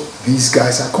 So these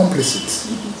guys are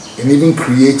complicit in even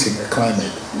creating a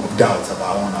climate of doubt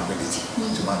about our own ability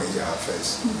to manage our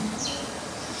affairs.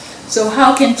 So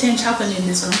how can change happen in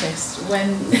this context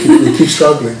when we keep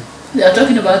struggling? They are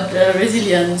talking about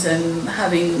resilience and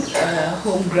having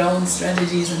homegrown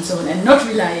strategies and so on, and not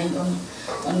relying on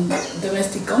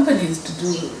domestic companies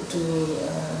to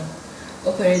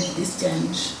operate this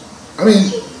change. I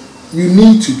mean, you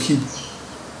need to keep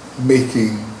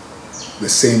making the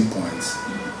same points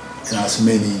in as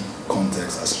many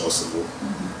contexts as possible.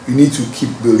 You need to keep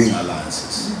building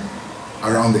alliances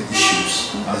around the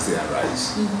issues as they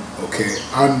arise. Okay,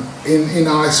 and in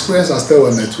our experience as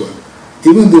Tewa Network,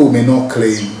 even though we may not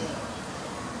claim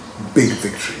big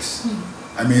victories,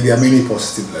 I mean, there are many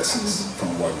positive lessons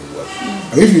from what we work.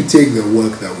 I mean, if you take the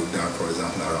work that we've done, for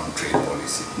example, around trade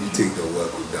policy, you take the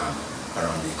work we've done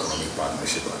around the economic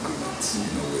partnership agreements,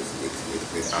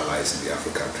 with allies in the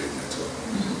Africa Trade Network.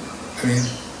 I mean,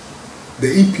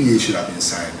 the EPA should have been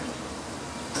signed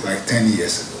like 10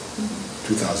 years ago,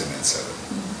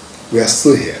 2007. We are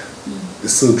still here.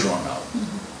 It's still drawn out.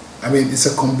 I mean, it's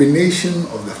a combination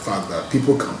of the fact that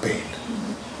people campaigned,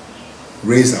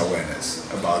 raised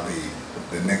awareness about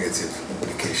the negative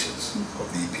implications of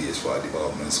the EPAs for our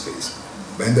development space,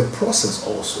 but in the process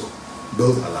also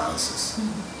build alliances.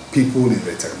 People in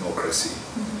the technocracy,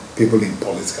 people in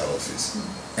political office,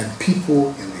 and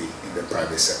people in the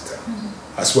private sector,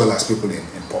 as well as people in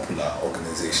popular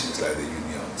organizations like the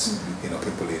unions,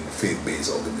 people in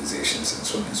faith-based organizations and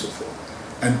so on and so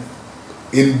forth. And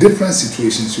in different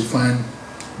situations, you find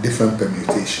different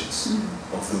permutations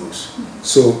of those.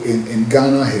 So in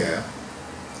Ghana here,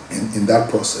 in that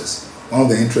process, one of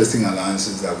the interesting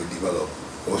alliances that we developed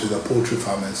was with the Poultry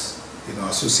Farmers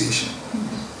Association.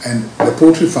 And the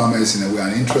poultry farmers, in a way, are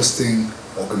an interesting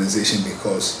organization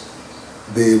because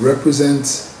they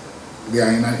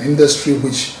are in an industry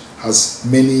which has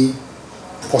many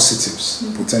positives,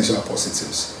 potential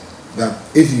positives, that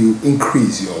if you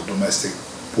increase your domestic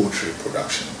poultry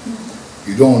production,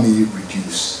 you don't only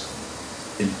reduce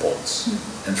imports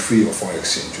and free your foreign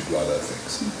exchange to do other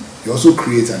things. You also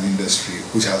create an industry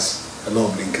which has a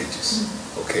lot of linkages.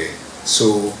 Okay,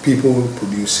 so people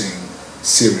producing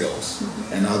cereals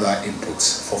and other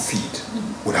inputs for feed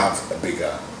would have a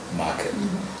bigger market.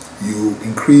 You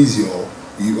increase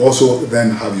you also then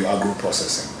have your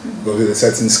agro-processing. Because with a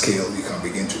certain scale, you can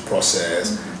begin to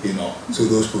process, so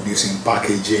those producing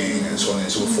packaging and so on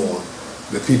and so forth.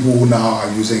 The people who now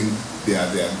are using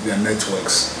their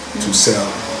networks to sell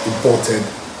imported,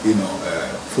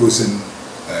 frozen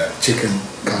chicken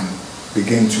can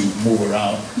begin to move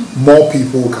around, more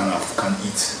people can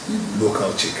eat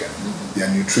local chicken. There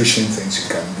are nutrition things you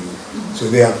can do. So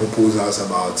they have proposals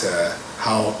about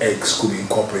how eggs could be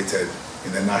incorporated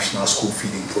in the national school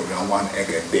feeding program, 1 egg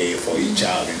a day for each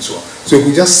child and so on. So you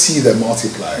could just see the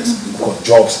multipliers because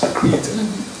jobs are created.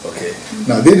 Okay.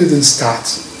 Now they didn't start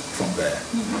from there,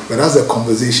 but as the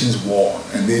conversations wore on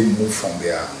and they moved from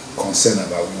their concern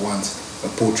about we want a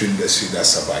poultry industry that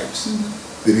survives,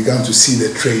 they began to see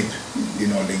the trade,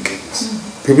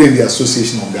 linkages. People in the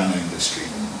Association of Ghana Industry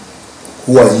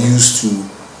who are used to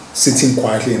sitting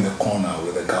quietly in the corner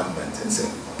with the government and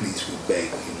saying, please, we beg,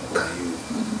 can you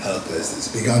help us? This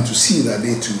began to see that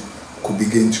they too could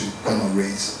begin to kind of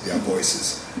raise their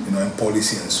voices, in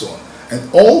policy and so on.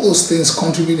 And all those things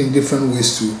contribute in different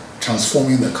ways to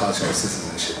transforming the culture of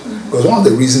citizenship. Because one of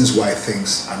the reasons why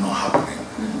things are not happening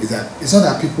is that it's not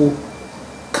that people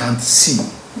can't see.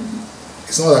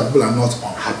 It's not that people are not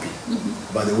unhappy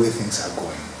about the way things are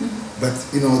going. But,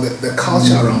 the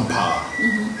culture around power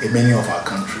in many of our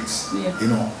countries,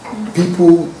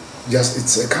 people just,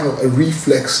 it's a kind of a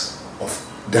reflex of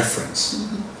deference.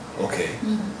 Okay.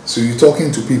 So you're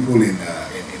talking to people in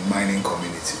mining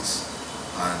communities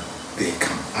and they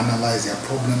can analyze their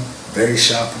problem very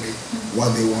sharply,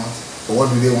 what they want, but what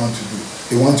do they want to do?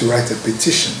 They want to write a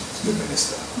petition to the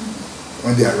minister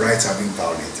when their rights are being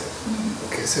violated.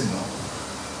 Okay, I said no.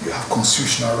 You have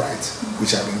constitutional rights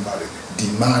which are being violated.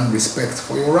 Demand respect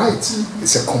for your rights.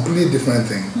 It's a completely different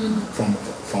thing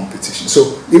from petition.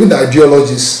 So even the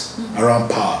ideologies around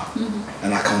power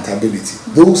and accountability,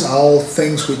 those are all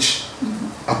things which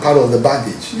are part of the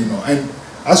baggage, And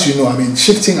as you know,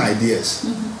 shifting ideas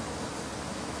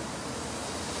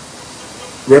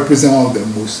represent one of the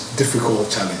most difficult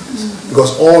challenges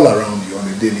because all around you on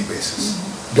a daily basis,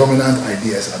 dominant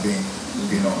ideas are being,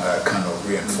 kind of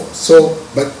reinforced. So,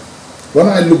 but when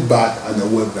I look back at the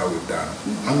work that we've done,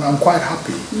 I'm quite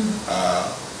happy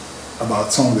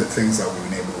about some of the things that we've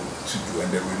been able to do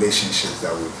and the relationships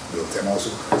that we've built, and also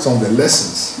some of the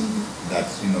lessons that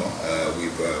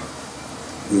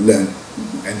we've learned.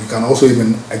 And you can also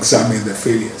even examine the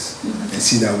failures and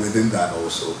see that within that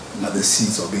also are the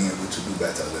seeds of being able to do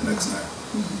better the next time.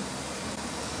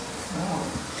 Wow.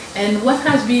 And what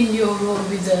has been your role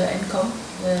with the NCOM,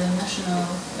 the National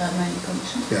Mining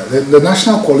Commission? Yeah, the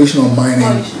National Coalition on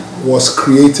Mining was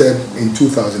created in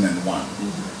 2001,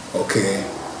 okay,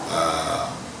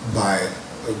 by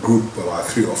a group of about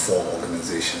 3 or 4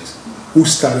 organizations who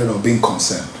started on being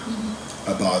concerned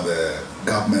about the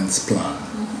government's plan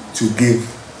to give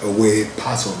away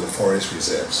parts of the forest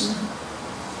reserves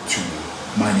to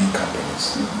mining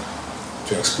companies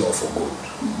to explore for gold.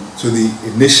 So the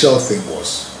initial thing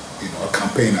was, a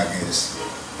campaign against,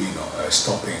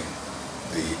 stopping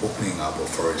the opening up of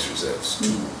forest reserves to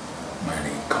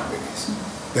mining companies.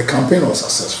 The campaign was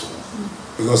successful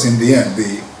because in the end,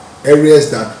 the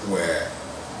areas that were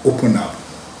opened up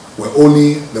were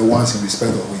only the ones in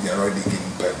respect of which they are already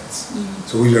giving permits.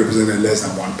 So we represented less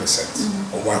than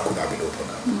 1% of what could have been opened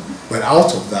up. But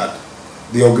out of that,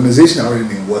 the organization had already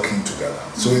been working together.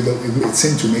 So it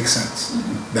seemed to make sense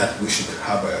that we should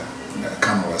have a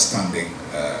kind of a standing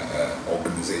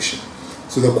organization.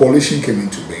 So the coalition came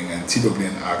into being, and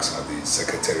TWN acts as the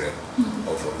secretariat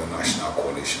of the National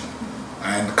Coalition,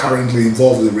 and currently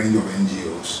involves a range of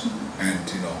NGOs and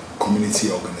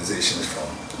community organizations from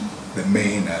the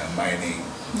main mining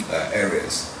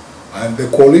areas. And the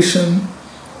coalition,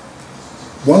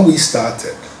 when we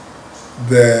started,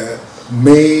 the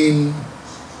main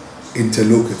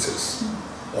interlocutors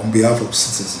on behalf of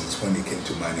citizens when it came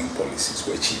to mining policies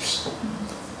were chiefs.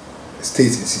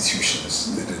 State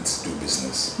institutions didn't do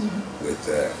business with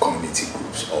community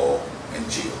groups or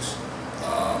NGOs.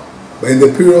 But in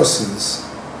the period since,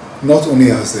 not only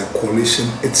has the coalition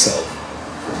itself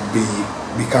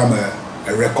become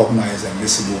a recognized and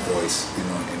visible voice,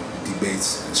 in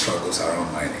debates and struggles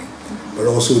around mining, but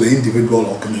also the individual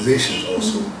organizations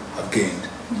also have gained,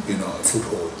 a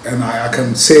foothold. And I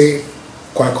can say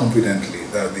quite confidently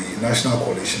that the National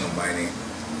Coalition of Mining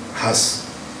has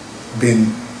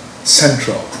been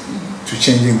central to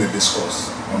changing the discourse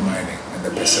on mining and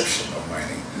the perception of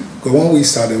mining. Because when we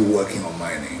started working on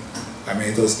mining,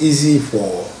 it was easy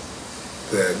for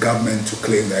the government to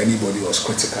claim that anybody was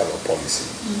critical of policy,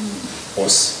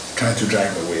 was trying to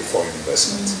drive away foreign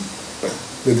investment. But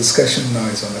the discussion now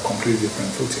is on a completely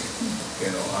different footing,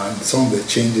 and some of the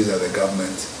changes that the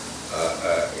government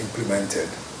implemented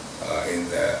in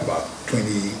about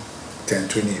 2010,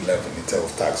 2011 in terms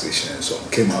of taxation and so on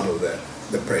came out of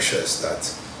the pressures that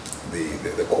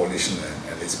the coalition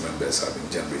and its members have been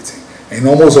generating. And in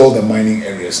almost all the mining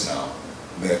areas now,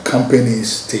 the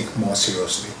companies take more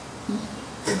seriously,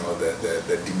 you know,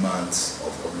 the demands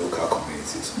of local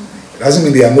communities. It doesn't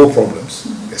mean there are no problems.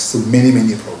 There's still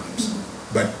many problems,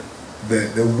 but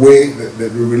the way the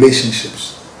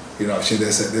relationships, you know, actually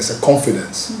there's a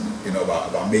confidence, you know,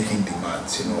 about making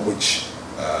demands, you know, which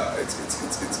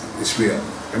it's real.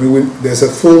 I mean, there's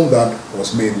a film that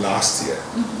was made last year,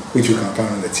 which you can find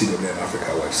on the TWN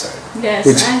Africa website,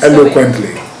 which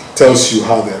eloquently tells you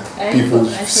how the people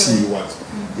see what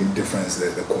difference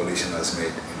the coalition has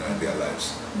made, you know, in their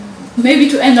lives. Maybe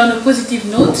to end on a positive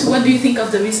note, what do you think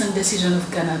of the recent decision of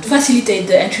Ghana to facilitate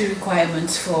the entry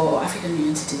requirements for African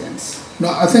Union citizens? No,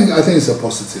 I think it's a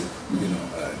positive, you know,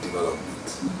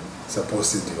 development. It's a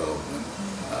positive development,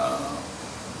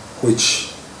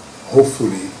 which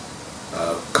hopefully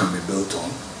can be built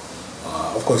on.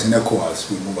 Of course, in ECOWAS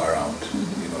we move around,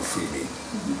 you know, freely.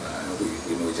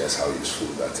 We know just how useful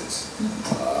that is,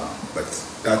 but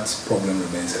that problem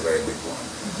remains a very big one.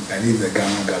 And if the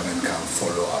Ghana government can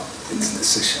follow up its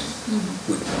decision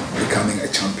with becoming a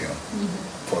champion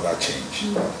for that change,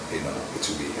 you know, it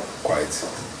will be quite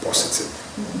positive.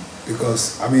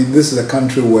 Because, I mean, this is a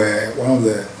country where one of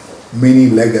the many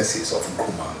legacies of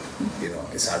Nkrumah, you know,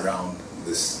 is around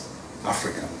this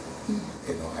African,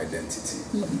 you know, identity.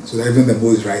 So that even the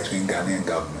most right-wing Ghanaian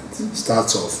government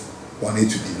starts off wanting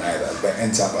to deny that, but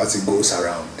ends up, as it goes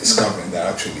around, discovering that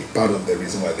actually part of the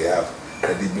reason why they have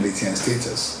credibility and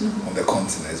status on the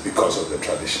continent is because of the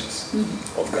traditions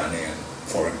of Ghanaian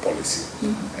foreign policy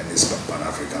and its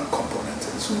Pan-African component.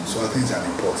 So I think it's an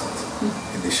important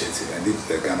initiative, and if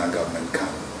the Ghana government can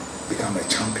become a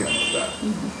champion of that,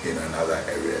 you know, in other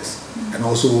areas, and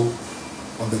also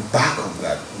on the back of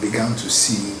that began to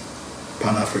see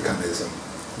Pan-Africanism,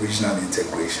 regional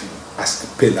integration as a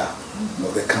pillar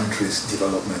of the country's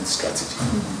development strategy.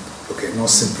 Okay, not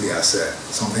simply as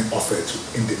something offered to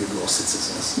individual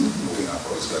citizens moving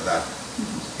across, but that,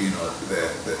 you know,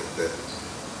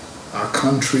 our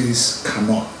countries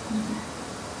cannot,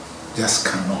 just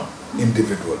cannot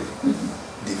individually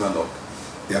develop.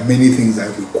 There are many things that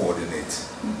if we coordinate,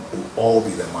 will all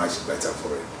be the much better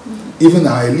for it. Even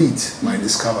our elite might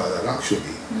discover that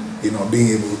actually, you know, being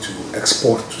able to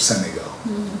export to Senegal,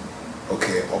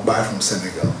 okay, or buy from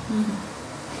Senegal,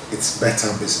 it's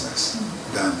better business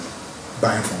than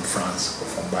buying from France or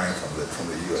from buying from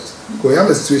the US. Because we have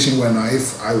a situation where now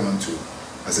if I want to,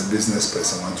 as a business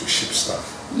person, want to ship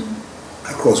stuff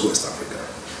across West Africa,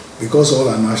 because all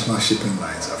our national shipping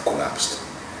lines have collapsed,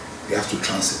 you have to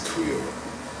transit through Europe.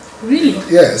 Really?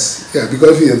 Yes, yeah,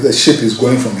 because if the ship is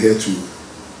going from here if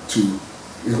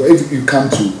you come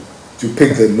to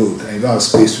pick the load and you don't have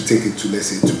space to take it to, let's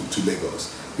say, to Lagos,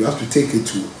 you have to take it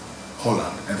to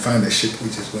Holland and find a ship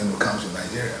which is going to come to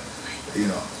Nigeria. You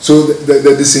know, so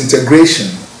the disintegration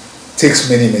takes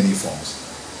many forms.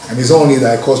 And it's only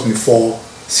that it costs me 4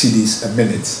 cedis a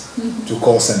minute to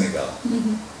call Senegal,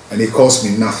 and it costs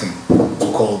me nothing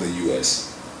to call the US.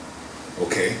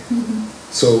 Okay,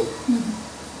 so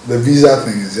the visa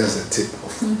thing is just a tip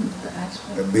of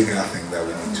the bigger thing that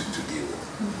we need to deal with.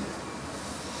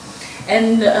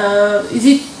 And is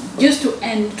it, just to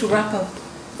wrap up,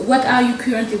 what are you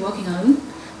currently working on?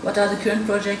 What are the current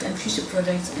projects and future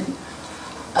projects? And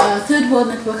Third World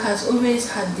Network has always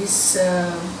had this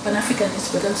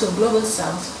Pan-Africanist but also Global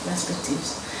South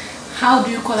perspectives. How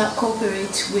do you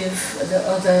cooperate with the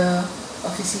other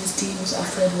offices, teams of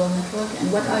Third World Network,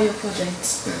 and what are your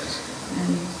projects? Yes.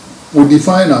 We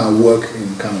define our work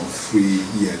in kind of 3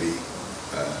 yearly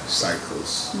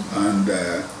cycles, and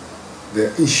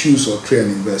the issues of trade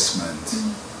and investment,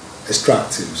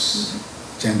 extractives,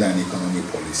 gender and economic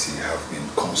policy have been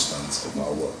constants of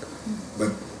our work.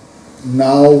 But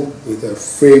now with a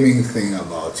framing thing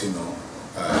about, you know,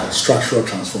 structural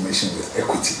transformation with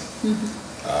equity,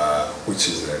 which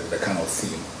is the kind of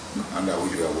theme under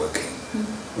which we are working.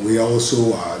 We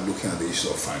also are looking at the issue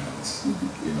of finance,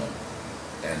 you know,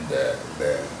 and the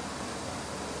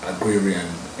agrarian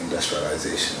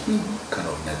industrialization kind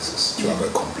of nexus to have a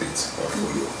complete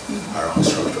portfolio around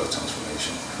structural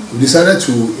transformation. We decided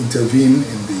to intervene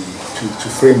in to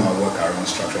frame our work around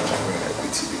structural transformation and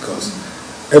equity, because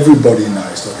everybody now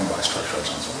is talking about structural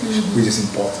transformation, which is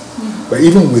important. But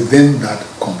even within that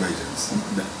convergence,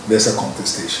 there's a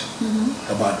contestation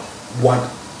about what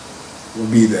will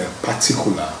be the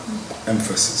particular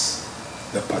emphasis,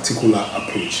 the particular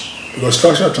approach. Because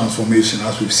structural transformation,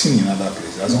 as we've seen in other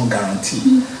places, does not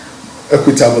guarantee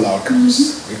equitable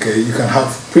outcomes. Okay, you can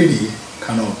have pretty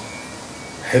kind of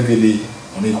heavily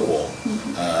unequal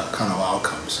kind of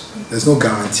outcomes. There's no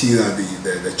guarantee that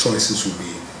the choices will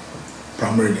be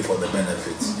primarily for the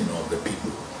benefit, you know, of the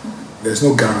people. There's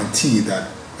no guarantee that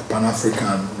a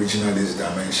Pan-African regionalist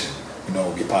dimension,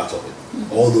 will be part of it.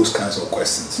 All those kinds of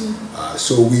questions.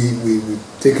 So we've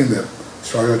taken the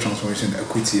structural transformation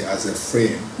equity as a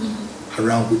frame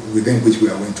within which we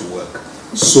are going to work,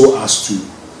 so as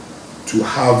to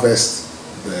harvest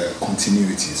the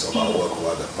continuities of our work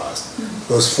over the past.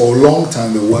 Because for a long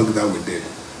time, the work that we did,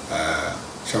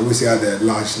 shall we say, had a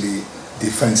largely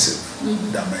defensive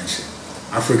dimension.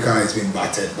 Africa has been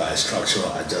battered by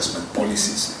structural adjustment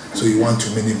policies, so you want to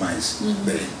minimize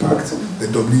the impact. The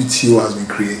WTO has been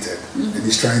created and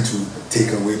is trying to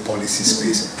take away policy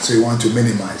space, so you want to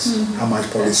minimize how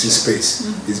much policy space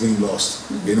is being lost.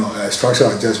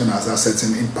 Structural adjustment has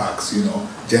certain impacts,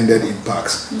 gendered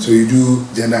impacts. So you do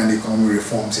gender and economic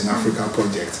reforms in Africa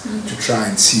project to try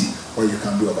and see what you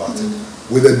can do about it.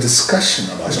 With a discussion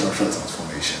about structural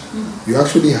transformation, you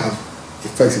actually have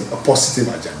effective a positive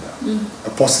agenda. A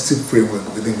positive framework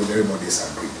within which everybody is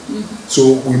agreed.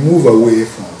 So we move away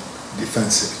from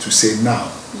defensive to say now,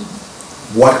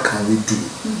 what can we do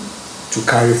to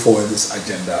carry forward this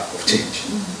agenda of change?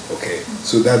 Okay,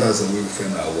 so that's the way we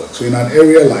frame our work. So in an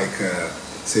area like,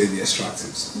 say, the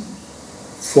extractives,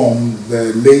 from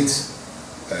the late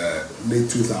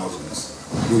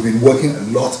 2000s, we've been working a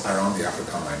lot around the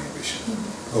African mining vision.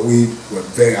 But we were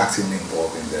very actively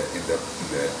involved in the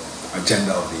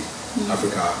agenda of the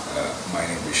Africa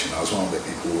Mining Vision. I was one of the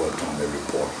people who worked on the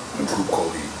report, a group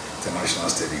called the International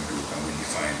Study Group, and we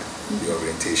defined the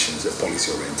orientations, the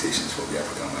policy orientations for the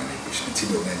African Mining Vision.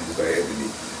 TWN is very heavily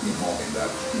involved in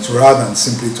that. So rather than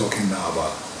simply talking now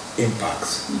about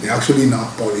impacts, there are actually now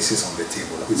policies on the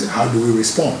table, which is how do we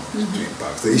respond to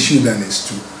impacts. The issue then is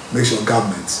to make sure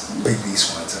governments pick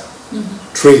these ones up.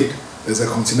 Trade, there's a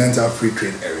continental free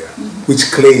trade area,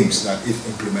 which claims that if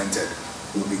implemented,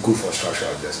 will be good for structural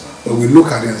adjustment. But we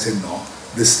look at it and say, no,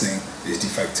 this thing is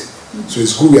defective. So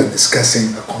it's good we are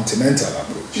discussing a continental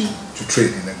approach to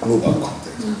trade in a global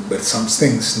context. But some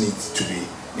things need to be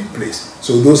in place.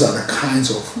 So those are the kinds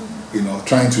of,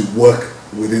 trying to work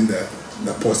within the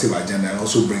positive agenda and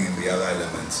also bring in the other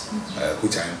elements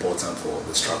which are important for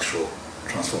the structural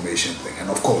transformation thing. And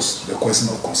of course, the question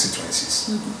of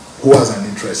constituencies. Who has an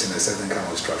interest in a certain kind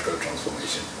of structural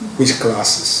transformation? Which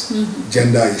classes,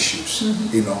 gender issues,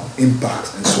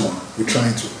 impacts, and so on. We're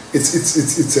trying to.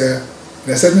 It's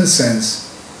in a certain sense,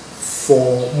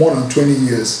 for more than 20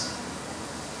 years,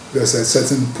 there's a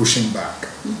certain pushing back.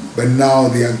 But now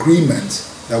the agreement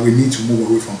that we need to move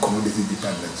away from commodity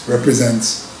dependence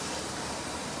represents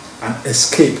an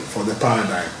escape for the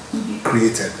paradigm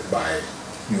created by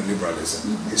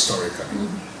neoliberalism historically.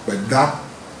 But that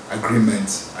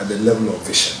agreement at the level of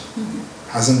vision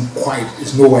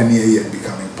is nowhere near yet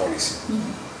becoming policy.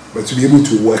 But to be able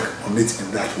to work on it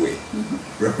in that way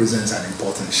represents an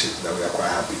important shift that we are quite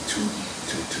happy to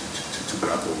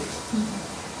grapple with.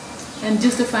 And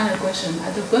just a final question,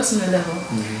 at the personal level,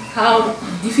 how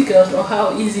difficult or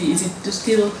how easy is it to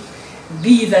still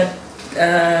be that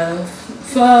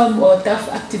firm or tough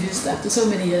activist after so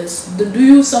many years? Do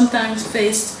you sometimes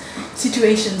face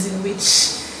situations in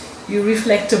which you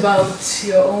reflect about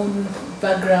your own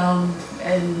background,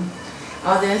 and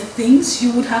are there things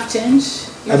you would have changed?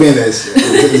 I mean,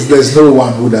 there's no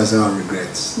one who doesn't have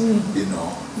regrets,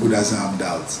 who doesn't have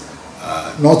doubts.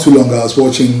 Not too long ago, I was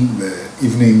watching the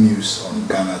evening news on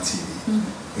Ghana TV,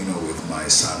 with my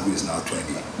son who is now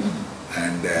 20,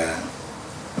 and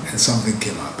something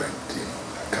came up and I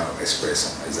kind of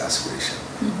expressed some exasperation.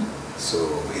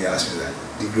 So he asked me that,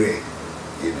 Degree,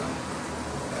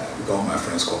 because all my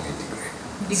friends call me Degree.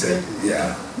 Said,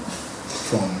 yeah,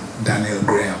 from Daniel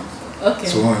Graham. Okay.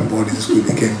 So when my boarding school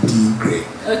became D. Gray.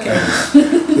 Okay.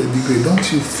 Degree, don't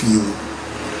you feel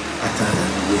at times that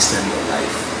you wasted your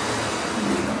life?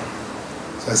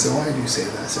 So I said, why do you say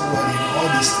that? I said, well, all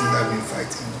these things I've been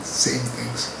fighting, same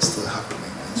things are still happening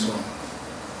and so on.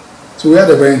 So we had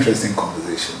a very interesting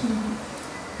conversation,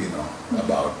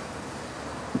 about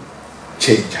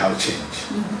change, how change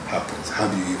happens, how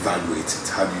do you evaluate it,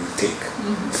 how do you take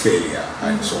failure,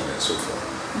 and so on and so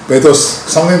forth. But it was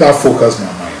something that focused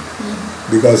my mind,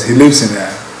 because he lives in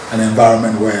an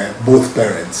environment where both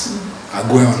parents are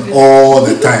going on all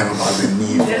the time about the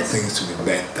need for things to be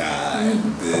better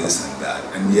and this and that,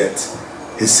 and yet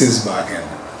he sits back and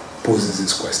poses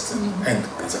this question, and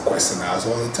it's a question I ask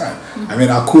all the time. I mean,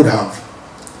 I could have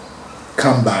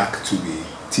come back to be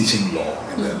teaching law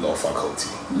in the law faculty,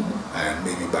 and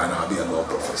maybe by now I'll be a law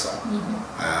professor.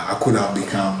 I could have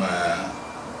become a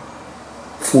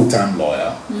full-time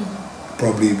lawyer,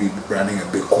 probably be running a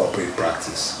big corporate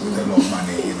practice with a lot of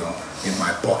money, in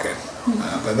my pocket.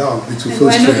 But that would be too strange.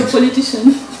 Why not a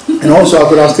politician? And also I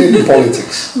could have stayed in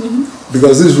politics,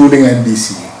 because this ruling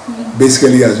NDC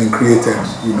basically has been created,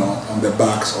 you know, on the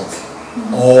backs of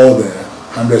all the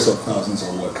hundreds of thousands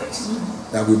of workers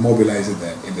that we mobilized in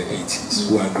the 80s,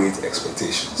 who had great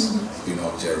expectations, you know,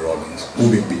 of Jerry Rawlings, who've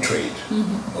been betrayed.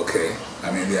 Okay, I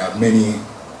mean, there are many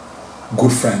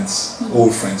good friends,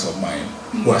 old friends of mine,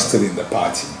 who are still in the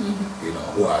party, you know,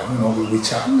 who are, you know, we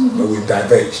chat, but we've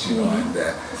diverged, you know, and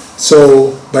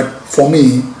so, but for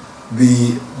me,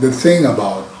 the thing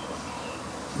about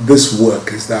this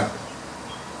work is that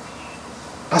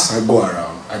as I go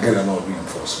around, I get a lot of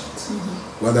reinforcement.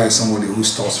 Whether it's somebody who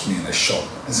stops me in a shop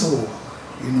and says, oh,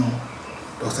 you know,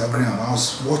 Dr. Graham, I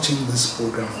was watching this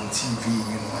program on TV,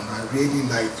 you know, and I really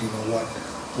liked, you know,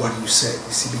 what you said.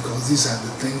 You see, because these are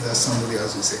the things that somebody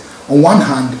else will say. On one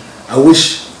hand, I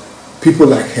wish people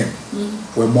like him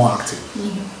were more active.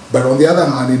 But on the other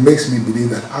hand, it makes me believe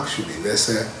that actually there's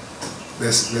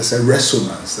a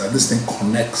resonance, that this thing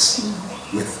connects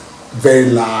with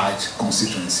very large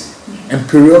constituency. And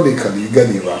periodically you get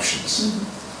the eruptions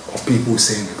of people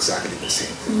saying exactly the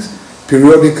same things.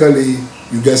 Periodically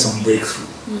you get some breakthrough.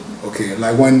 Okay,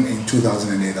 like when in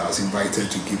 2008 I was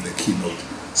invited to give the keynote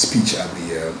speech at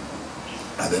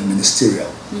the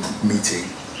ministerial meeting,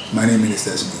 mining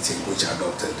ministers meeting, which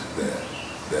adopted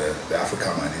the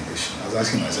African Mining Vision. I was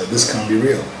asking myself, this can't be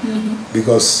real,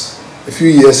 because a few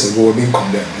years ago we're being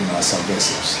condemned, you know, as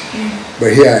subversives.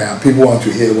 But here I am, people want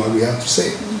to hear what we have to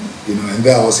say, you know, and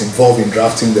there I was involved in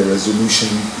drafting the resolution,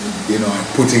 you know, and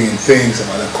putting in things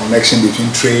about the connection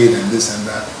between trade and this and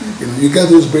that. You know, you get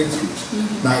those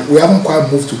breakthroughs. Now, we haven't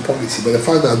quite moved to policy, but the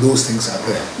fact that those things are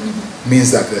there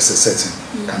means that there's a certain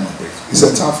kind of breakthrough. It's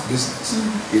a tough business,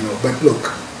 you know, but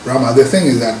look, Rama, the thing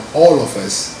is that all of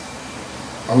us,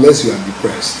 unless you are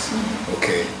depressed,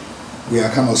 okay, we are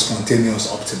kind of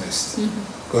spontaneous optimists,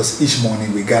 because each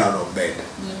morning we get out of bed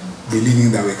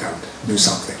believing that we can do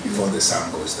something before the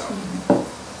sun goes down.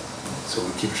 So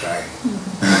we keep trying.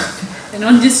 And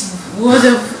on this word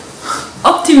of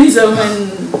optimism,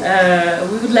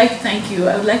 and we would like to thank you.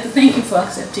 I would like to thank you for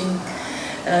accepting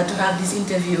to have this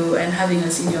interview and having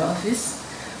us in your office.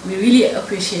 We really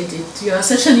appreciate it. You are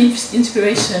such an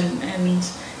inspiration, and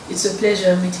it's a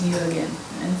pleasure meeting you again.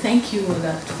 And thank you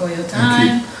for your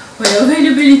time, for your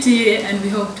availability, and we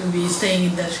hope to be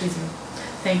staying in touch with you.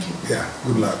 Thank you. Yeah,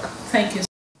 good luck. Thank you.